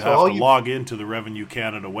 So you have to log into the Revenue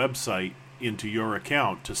Canada website into your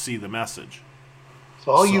account to see the message.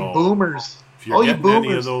 So you boomers. If you're getting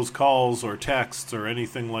any of those calls or texts or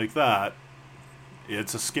anything like that,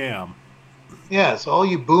 it's a scam. Yeah, so all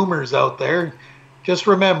you boomers out there, just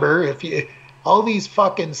remember, all these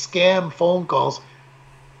fucking scam phone calls,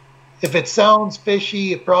 if it sounds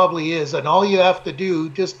fishy, it probably is. And all you have to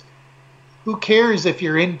do, who cares if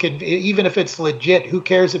you're even if it's legit, who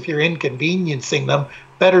cares if you're inconveniencing them?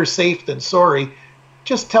 Better safe than sorry.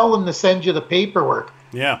 Just tell them to send you the paperwork.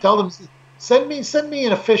 Yeah. Tell them, send me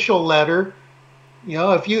an official letter. You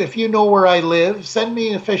know, if you know where I live, send me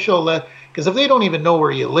an official letter. Because if they don't even know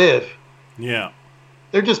where you live,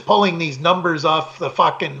 they're just pulling these numbers off the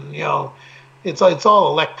fucking, you know, it's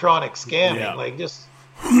all electronic scamming. Yeah. Like just.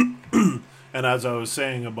 And as I was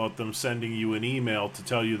saying about them sending you an email to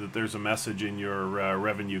tell you that there's a message in your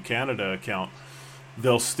Revenue Canada account,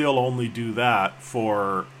 they'll still only do that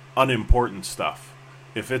for unimportant stuff.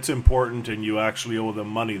 If it's important and you actually owe them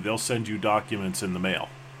money, they'll send you documents in the mail.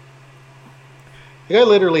 I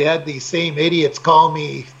literally had these same idiots call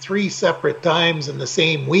me 3 separate times in the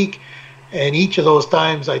same week, and each of those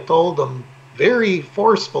times I told them very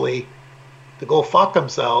forcefully to go fuck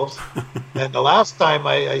themselves. And the last time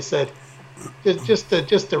I said, just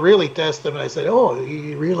to really test them, I said, "Oh,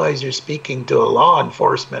 you realize you're speaking to a law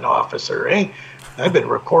enforcement officer, eh? I've been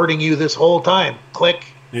recording you this whole time." Click.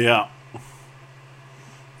 Yeah.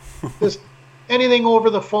 Just anything over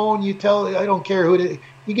the phone, you tell, I don't care who it is.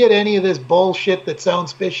 You get any of this bullshit that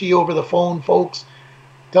sounds fishy over the phone, folks,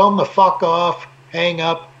 tell them to fuck off, hang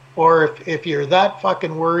up, or if you're that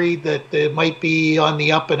fucking worried that it might be on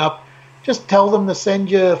the up and up, just tell them to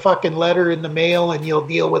send you a fucking letter in the mail and you'll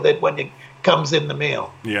deal with it when it comes in the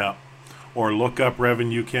mail. Yeah. Or look up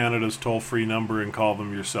Revenue Canada's toll-free number and call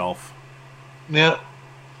them yourself. Yeah.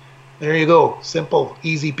 There you go. Simple,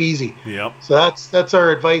 easy peasy. Yep. So that's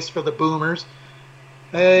our advice for the boomers.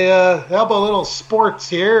 Hey, how about a little sports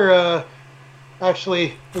here?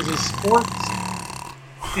 Actually, this is sports.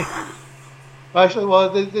 Actually, well,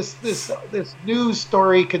 this news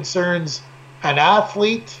story concerns an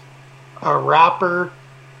athlete, a rapper,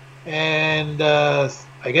 and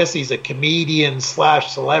I guess he's a comedian /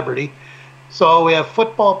 celebrity. So we have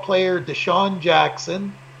football player Deshaun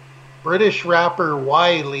Jackson, British rapper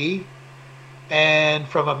Wiley, and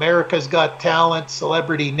from America's Got Talent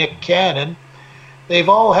celebrity Nick Cannon. They've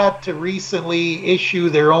all had to recently issue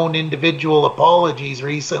their own individual apologies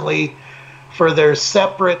recently for their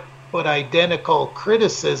separate but identical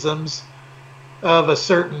criticisms of a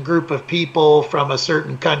certain group of people from a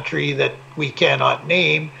certain country that we cannot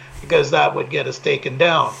name because that would get us taken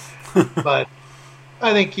down. But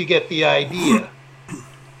I think you get the idea.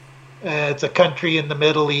 It's a country in the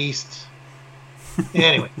Middle East.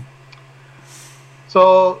 Anyway.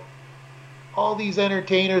 So all these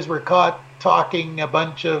entertainers were caught talking a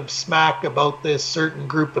bunch of smack about this certain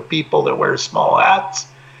group of people that wear small hats,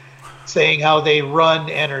 saying how they run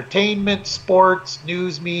entertainment, sports,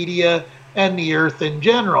 news media, and the earth in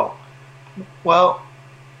general. Well,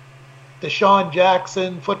 Deshaun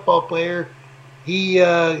Jackson, football player,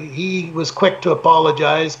 he was quick to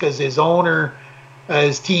apologize because his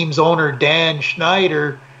team's owner, Dan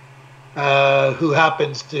Schneider, who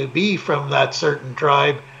happens to be from that certain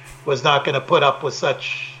tribe, was not going to put up with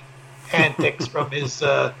such antics from his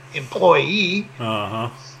employee. Uh-huh.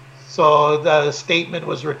 So the statement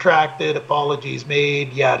was retracted, apologies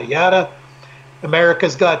made, yada, yada.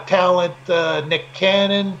 America's Got Talent, Nick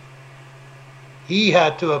Cannon, he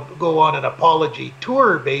had to go on an apology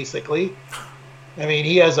tour, basically. I mean,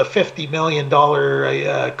 he has a $50 million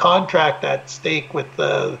contract at stake with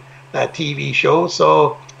that TV show,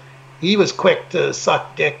 so he was quick to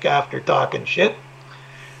suck dick after talking shit.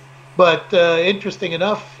 But interesting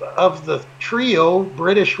enough, of the trio,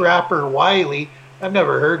 British rapper Wiley, I've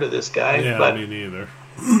never heard of this guy. Yeah, but me neither.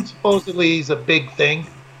 Supposedly he's a big thing.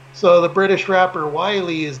 So the British rapper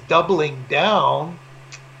Wiley is doubling down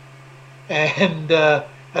and he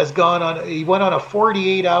went on a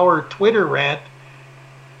 48-hour Twitter rant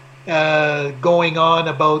going on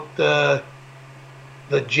about the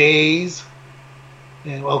Jays,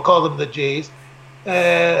 and we'll call them the Jays,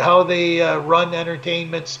 how they run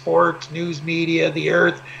entertainment, sports, news media, the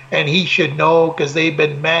earth, and he should know because they've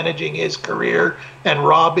been managing his career and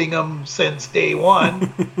robbing him since day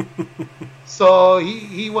one. So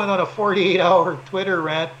he went on a 48-hour Twitter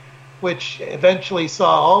rant, which eventually saw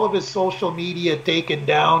all of his social media taken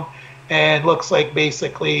down, and looks like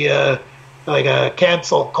basically like a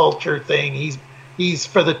cancel culture thing. He's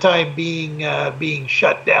for the time being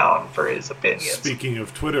shut down for his opinions. Speaking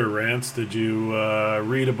of Twitter rants, did you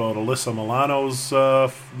read about Alyssa Milano's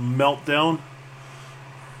meltdown?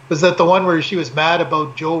 Was that the one where she was mad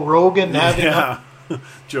about Joe Rogan having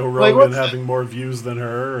Joe Rogan having more views than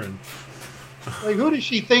her, and like, who does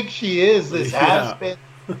she think she is? This has-been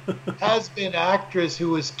actress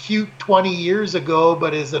who was cute 20 years ago,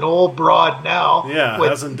 but is an old broad now. Yeah,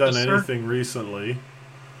 hasn't done anything recently.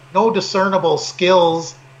 No discernible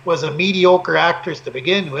skills. Was a mediocre actress to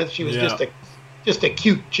begin with. She was just a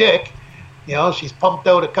cute chick. You know, she's pumped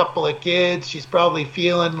out a couple of kids. She's probably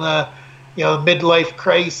feeling midlife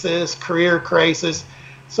crisis, career crisis.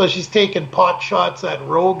 So she's taking pot shots at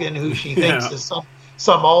Rogan, who she thinks is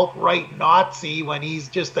some alt-right Nazi when he's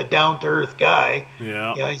just a down-to-earth guy.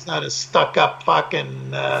 Yeah. He's not a stuck-up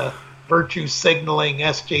fucking virtue signaling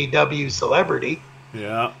SJW celebrity.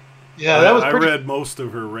 Yeah. Yeah, that was I read most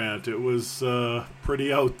of her rant. It was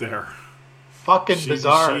pretty out there. Fucking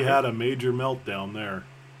bizarre. She had a major meltdown there.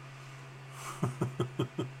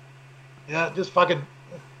 Yeah, just fucking.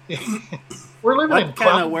 We're living in What kind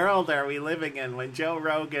clown. of world are we living in when Joe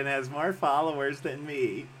Rogan has more followers than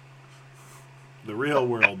me? The real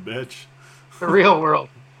world, bitch. The real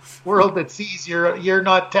world that sees you're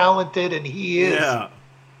not talented and he is. Yeah.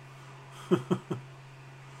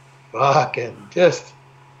 Fucking just.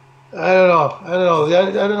 I don't know.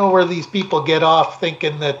 I don't know where these people get off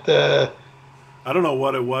thinking that. I don't know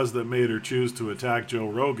what it was that made her choose to attack Joe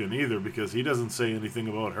Rogan either, because he doesn't say anything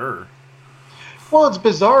about her. Well, it's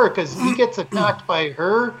bizarre because he gets attacked by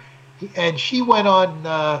her, and she went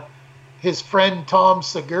on his friend Tom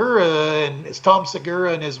Segura and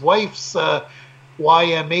his wife's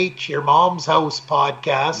YMH, Your Mom's House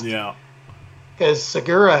podcast. Yeah. Because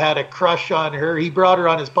Segura had a crush on her. He brought her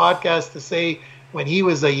on his podcast to say when he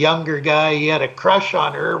was a younger guy, he had a crush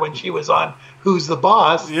on her when she was on Who's the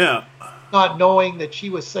Boss? Yeah. Not knowing that she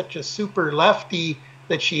was such a super lefty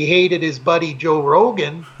that she hated his buddy Joe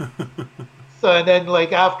Rogan. So, and then,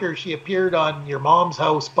 like, after she appeared on Your Mom's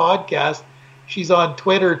House podcast, she's on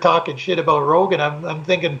Twitter talking shit about Rogan. I'm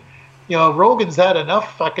thinking, you know, Rogan's had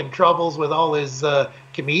enough fucking troubles with all his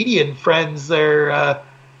comedian friends there.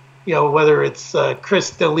 You know, whether it's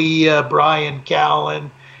Chris D'Elia, Brian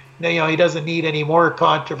Callen. You know, he doesn't need any more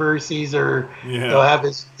controversies or you know, have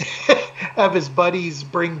his have his buddies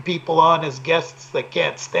bring people on as guests that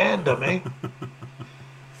can't stand him, eh?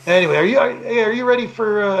 Anyway, are you ready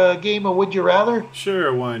for a game of Would You Rather?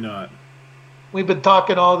 Sure, why not? We've been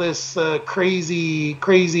talking all this crazy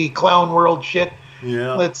clown world shit.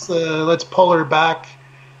 Yeah. Let's pull back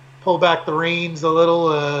the reins a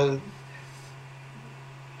little.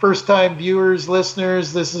 First time viewers,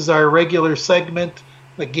 listeners, this is our regular segment,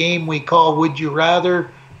 the game we call Would You Rather.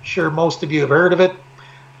 Sure, most of you have heard of it.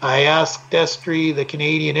 I asked Destry, the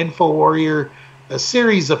Canadian Info Warrior, a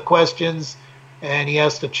series of questions, and he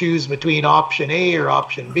has to choose between option A or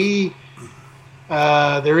option B.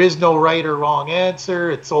 There is no right or wrong answer.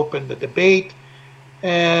 It's open to debate.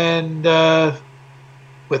 And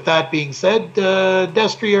with that being said,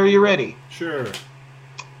 Destry, are you ready? Sure.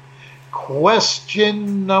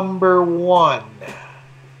 Question number 1.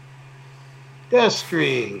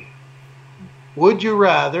 Destry, would you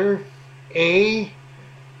rather A,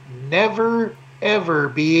 never ever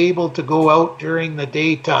be able to go out during the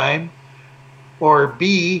daytime, or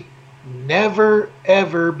B, never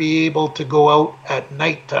ever be able to go out at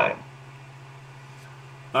nighttime?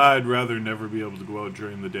 I'd rather never be able to go out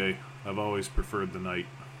during the day. I've always preferred the night.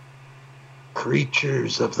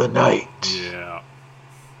 Creatures of the night. Yeah.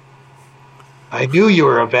 I knew you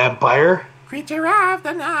were a vampire. Creature of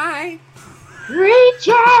the night.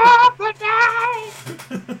 Creature of the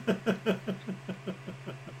night.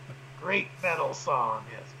 Great metal song,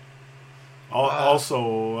 yes.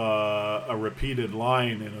 Also, a repeated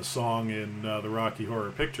line in a song in the Rocky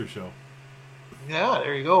Horror Picture Show. Yeah,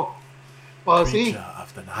 there you go. Well, Creature see,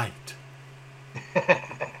 of the night.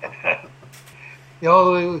 you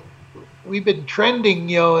know, we've been trending,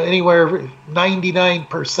 you know, anywhere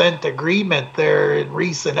 99% agreement there in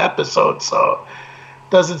recent episodes, so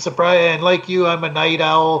doesn't surprise. And like you, I'm a night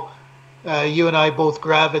owl. You and I both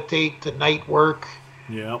gravitate to night work.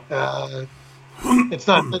 Yeah. It's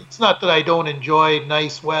not that I don't enjoy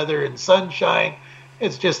nice weather and sunshine.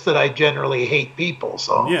 It's just that I generally hate people.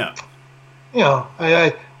 So Yeah. you know,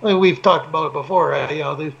 we've talked about it before. You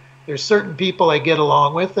know, there's certain people I get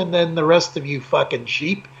along with, and then the rest of you fucking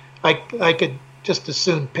sheep, I could just as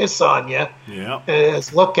soon piss on you Yeah.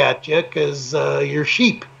 as look at you because you're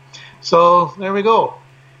sheep. So there we go.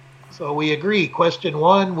 So we agree. Question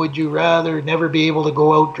 1, would you rather never be able to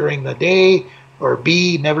go out during the day, or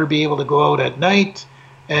B, never be able to go out at night?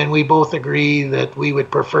 And we both agree that we would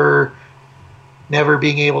prefer never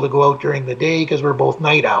being able to go out during the day because we're both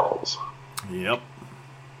night owls. Yep.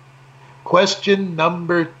 Question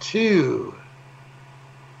number 2.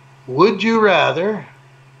 Would you rather,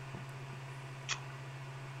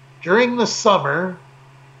 during the summer,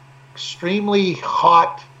 extremely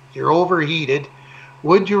hot, you're overheated,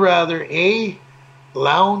 would you rather A,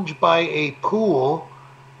 lounge by a pool,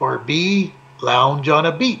 or B, lounge on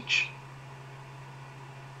a beach?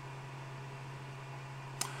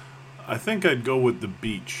 I think I'd go with the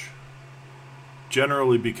beach.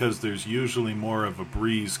 Generally because there's usually more of a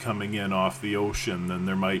breeze coming in off the ocean than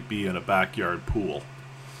there might be in a backyard pool.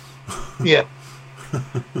 Yeah.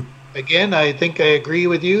 Again, I think I agree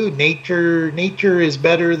with you. Nature is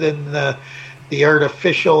better than the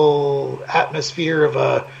artificial atmosphere of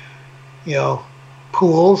a, you know,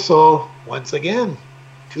 pool. So once again,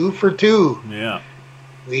 2 for 2. Yeah.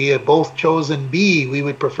 We have both chosen B. We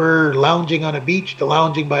would prefer lounging on a beach to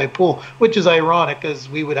lounging by a pool, which is ironic because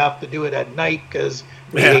we would have to do it at night because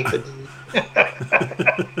we hate the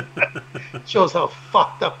shows how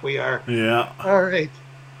fucked up we are. Yeah. All right.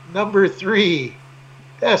 Number 3,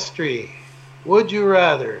 Destry. Would you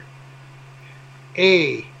rather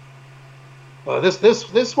A? Well,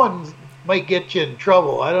 this one might get you in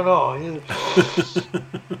trouble. I don't know.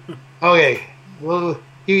 Okay. Well,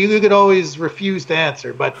 you could always refuse to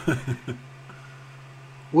answer, but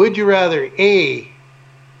would you rather A,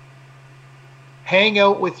 hang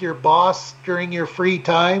out with your boss during your free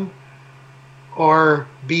time, or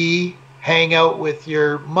B, hang out with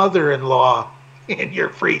your mother-in-law in your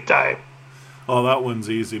free time? Oh, that one's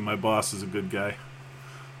easy. My boss is a good guy.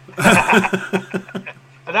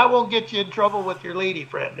 And that won't get you in trouble with your lady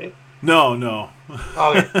friend, eh? No.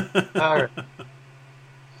 Okay. All right.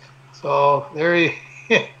 So there you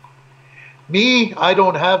me, I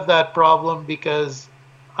don't have that problem because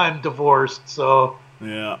I'm divorced, so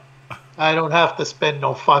Yeah. I don't have to spend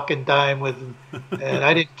no fucking time with, and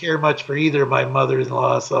I didn't care much for either of my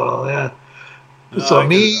mother-in-law, so yeah. So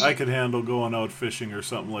I could handle going out fishing or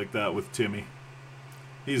something like that with Timmy.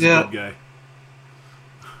 He's Yeah. a good guy.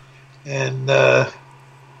 And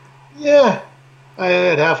yeah,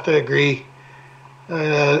 I'd have to agree.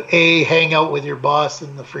 A, hang out with your boss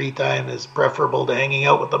in the free time is preferable to hanging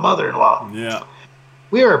out with the mother-in-law. Yeah.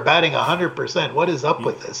 We are batting 100%. What is up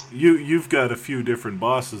with this? You've got a few different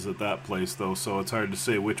bosses at that place, though, so it's hard to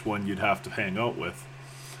say which one you'd have to hang out with.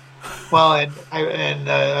 Well, and I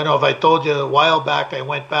don't know if I told you a while back, I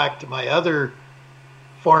went back to my other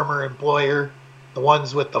former employer, the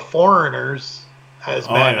ones with the foreigners as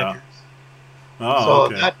managers. Oh,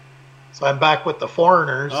 okay. So I'm back with the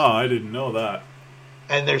foreigners. Oh, I didn't know that.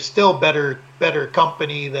 And they're still better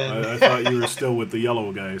company than. I thought you were still with the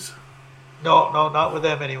yellow guys. No, not with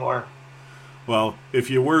them anymore. Well, if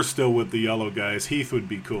you were still with the yellow guys, Heath would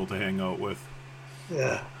be cool to hang out with.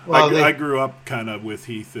 Yeah. Well, I grew up kind of with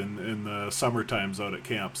Heath in the summer times out at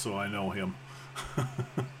camp, so I know him.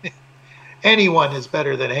 Anyone is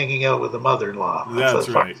better than hanging out with the mother-in-law. That's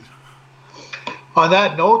right. On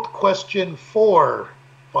that note, question 4,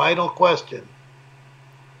 final question.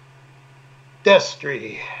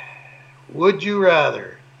 Destry, would you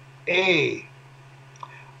rather A,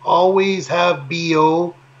 always have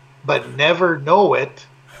BO but never know it,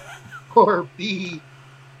 or B,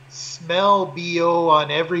 smell BO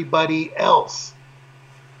on everybody else?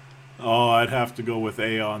 Oh, I'd have to go with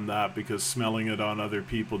A on that because smelling it on other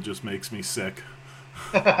people just makes me sick.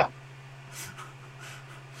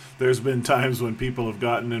 There's been times when people have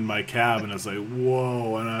gotten in my cab and it's like,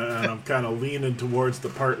 whoa, and I'm kind of leaning towards the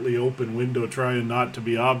partly open window trying not to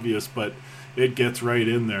be obvious, but it gets right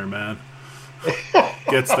in there, man.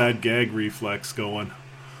 Gets that gag reflex going.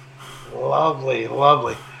 Lovely.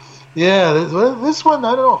 Yeah, this one,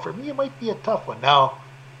 I don't know, for me it might be a tough one. Now,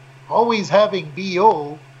 always having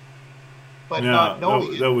BO, but not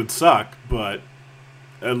knowing that would suck, but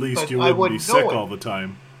at least you wouldn't be sick all the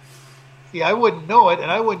time. See, I wouldn't know it, and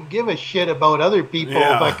I wouldn't give a shit about other people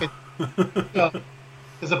if I could.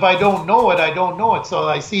 Because if I don't know it, I don't know it. So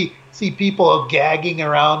I see people gagging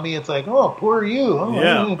around me. It's like, oh, poor you. Oh,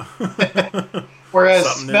 yeah. Whereas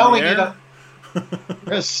smelling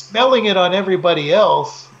it on everybody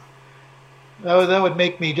else, that would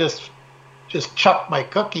make me just chuck my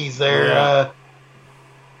cookies there. Yeah.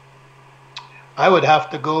 I would have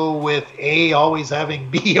to go with A, always having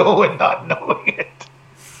BO and not knowing it.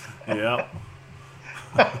 Yeah.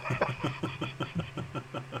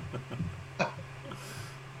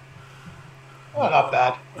 Oh, not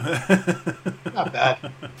bad. Not bad.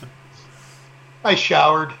 I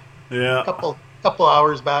showered. Yeah. A couple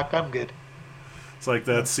hours back. I'm good. It's like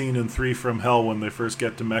that scene in 3 from Hell when they first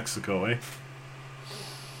get to Mexico, eh?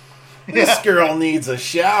 This girl needs a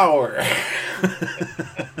shower.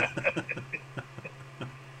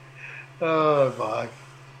 Oh, fuck.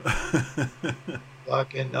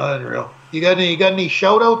 Fucking unreal. You got any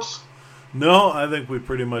shout outs? No, I think we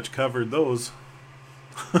pretty much covered those.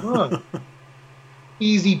 Huh.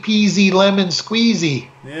 Easy peasy lemon squeezy.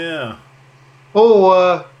 Yeah.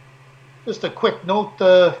 Oh, just a quick note.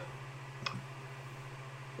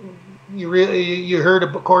 You heard,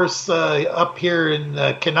 of course, up here in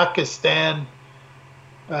Canuckistan,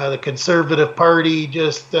 the Conservative Party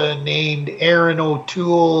just named Aaron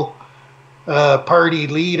O'Toole party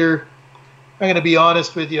leader. I'm going to be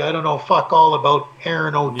honest with you. I don't know fuck all about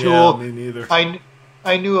Aaron O'Toole. Yeah, me neither.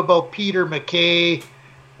 I knew about Peter MacKay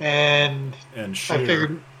and Scheer. I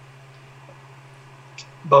figured,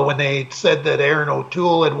 but when they said that Aaron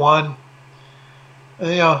O'Toole had won,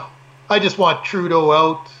 I I just want Trudeau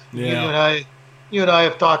out. Yeah. You and I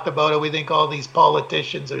have talked about it. We think all these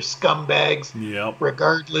politicians are scumbags, Yep.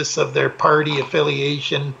 regardless of their party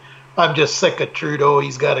affiliation. I'm just sick of Trudeau.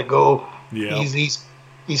 He's got to go. Yep.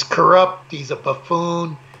 He's corrupt. He's a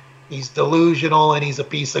buffoon. He's delusional, and he's a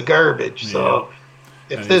piece of garbage. So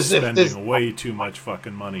Yep. And he's spending way too much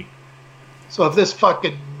fucking money. So if this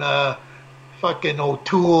fucking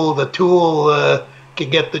O'Toole, the Tool, can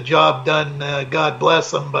get the job done, God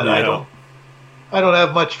bless him. But Yeah. I don't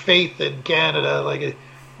have much faith in Canada. Like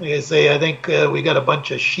I say, I think we got a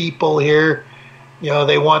bunch of sheeple here.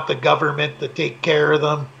 They want the government to take care of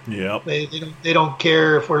them. Yep. They don't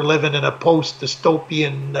care if we're living in a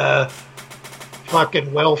post-dystopian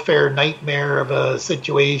fucking welfare nightmare of a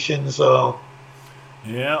situation. So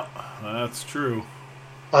yeah, that's true.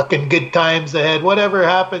 fucking good times ahead. Whatever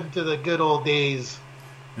happened to the good old days?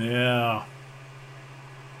 Yeah.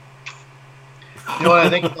 You know what I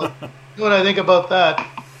think about? You know what I think about that?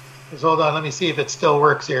 Just hold on, let me see if it still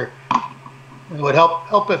works here. It would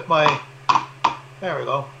help if my. There we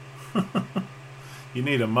go. You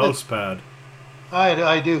need a mouse pad.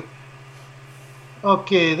 I do.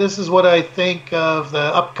 Okay, this is what I think of the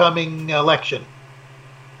upcoming election.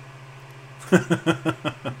 Is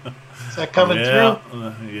that coming through?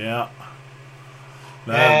 Yeah.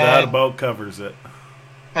 That about covers it.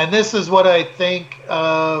 And this is what I think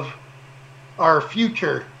of our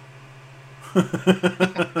future.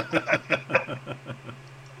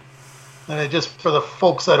 And just for the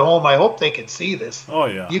folks at home, I hope they can see this. Oh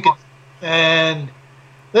yeah. You can, and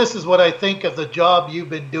this is what I think of the job you've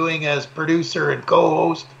been doing as producer and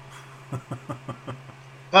co-host.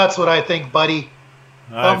 That's what I think, buddy.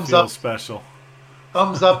 I feel special.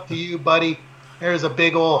 Thumbs up to you, buddy. There's a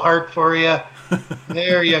big old heart for you.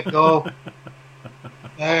 There you go.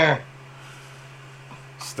 There.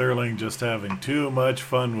 Sterling just having too much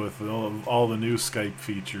fun with all the new Skype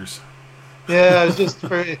features. Yeah, it's just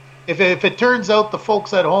for, if it turns out the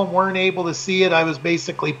folks at home weren't able to see it, I was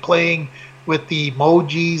basically playing with the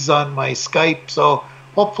emojis on my Skype. So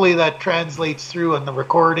hopefully that translates through on the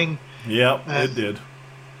recording. Yep, it did.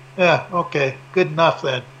 Yeah, okay. Good enough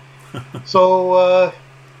then. So, I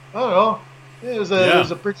don't know. It was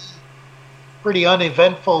a pretty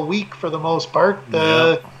uneventful week for the most part.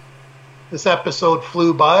 This episode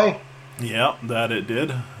flew by. Yeah, that it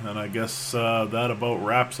did. And I guess that about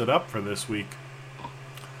wraps it up for this week.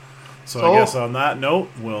 So I guess on that note,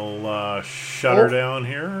 we'll shut her down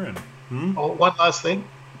here. And one last thing.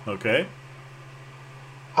 Okay.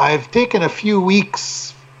 I've taken a few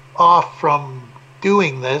weeks off from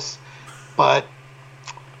doing this, but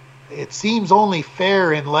it seems only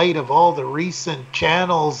fair in light of all the recent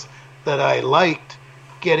channels that I liked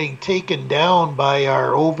getting taken down by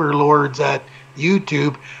our overlords at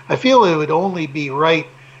YouTube. I feel it would only be right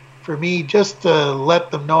for me just to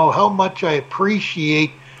let them know how much I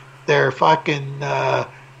appreciate their fucking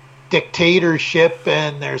dictatorship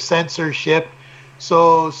and their censorship.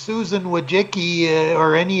 So Susan Wojcicki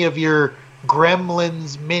or any of your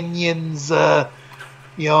gremlins, minions,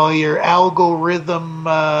 your algorithm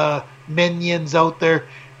minions out there,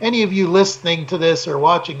 any of you listening to this or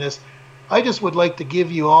watching this, I just would like to give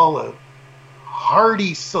you all a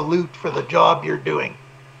hearty salute for the job you're doing.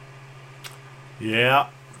 Yeah,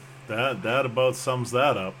 that about sums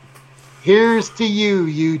that up. Here's to you,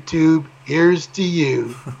 YouTube. Here's to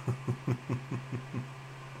you.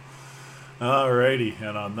 Alrighty,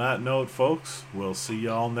 and on that note, folks, we'll see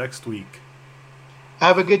y'all next week.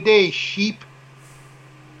 Have a good day, sheep.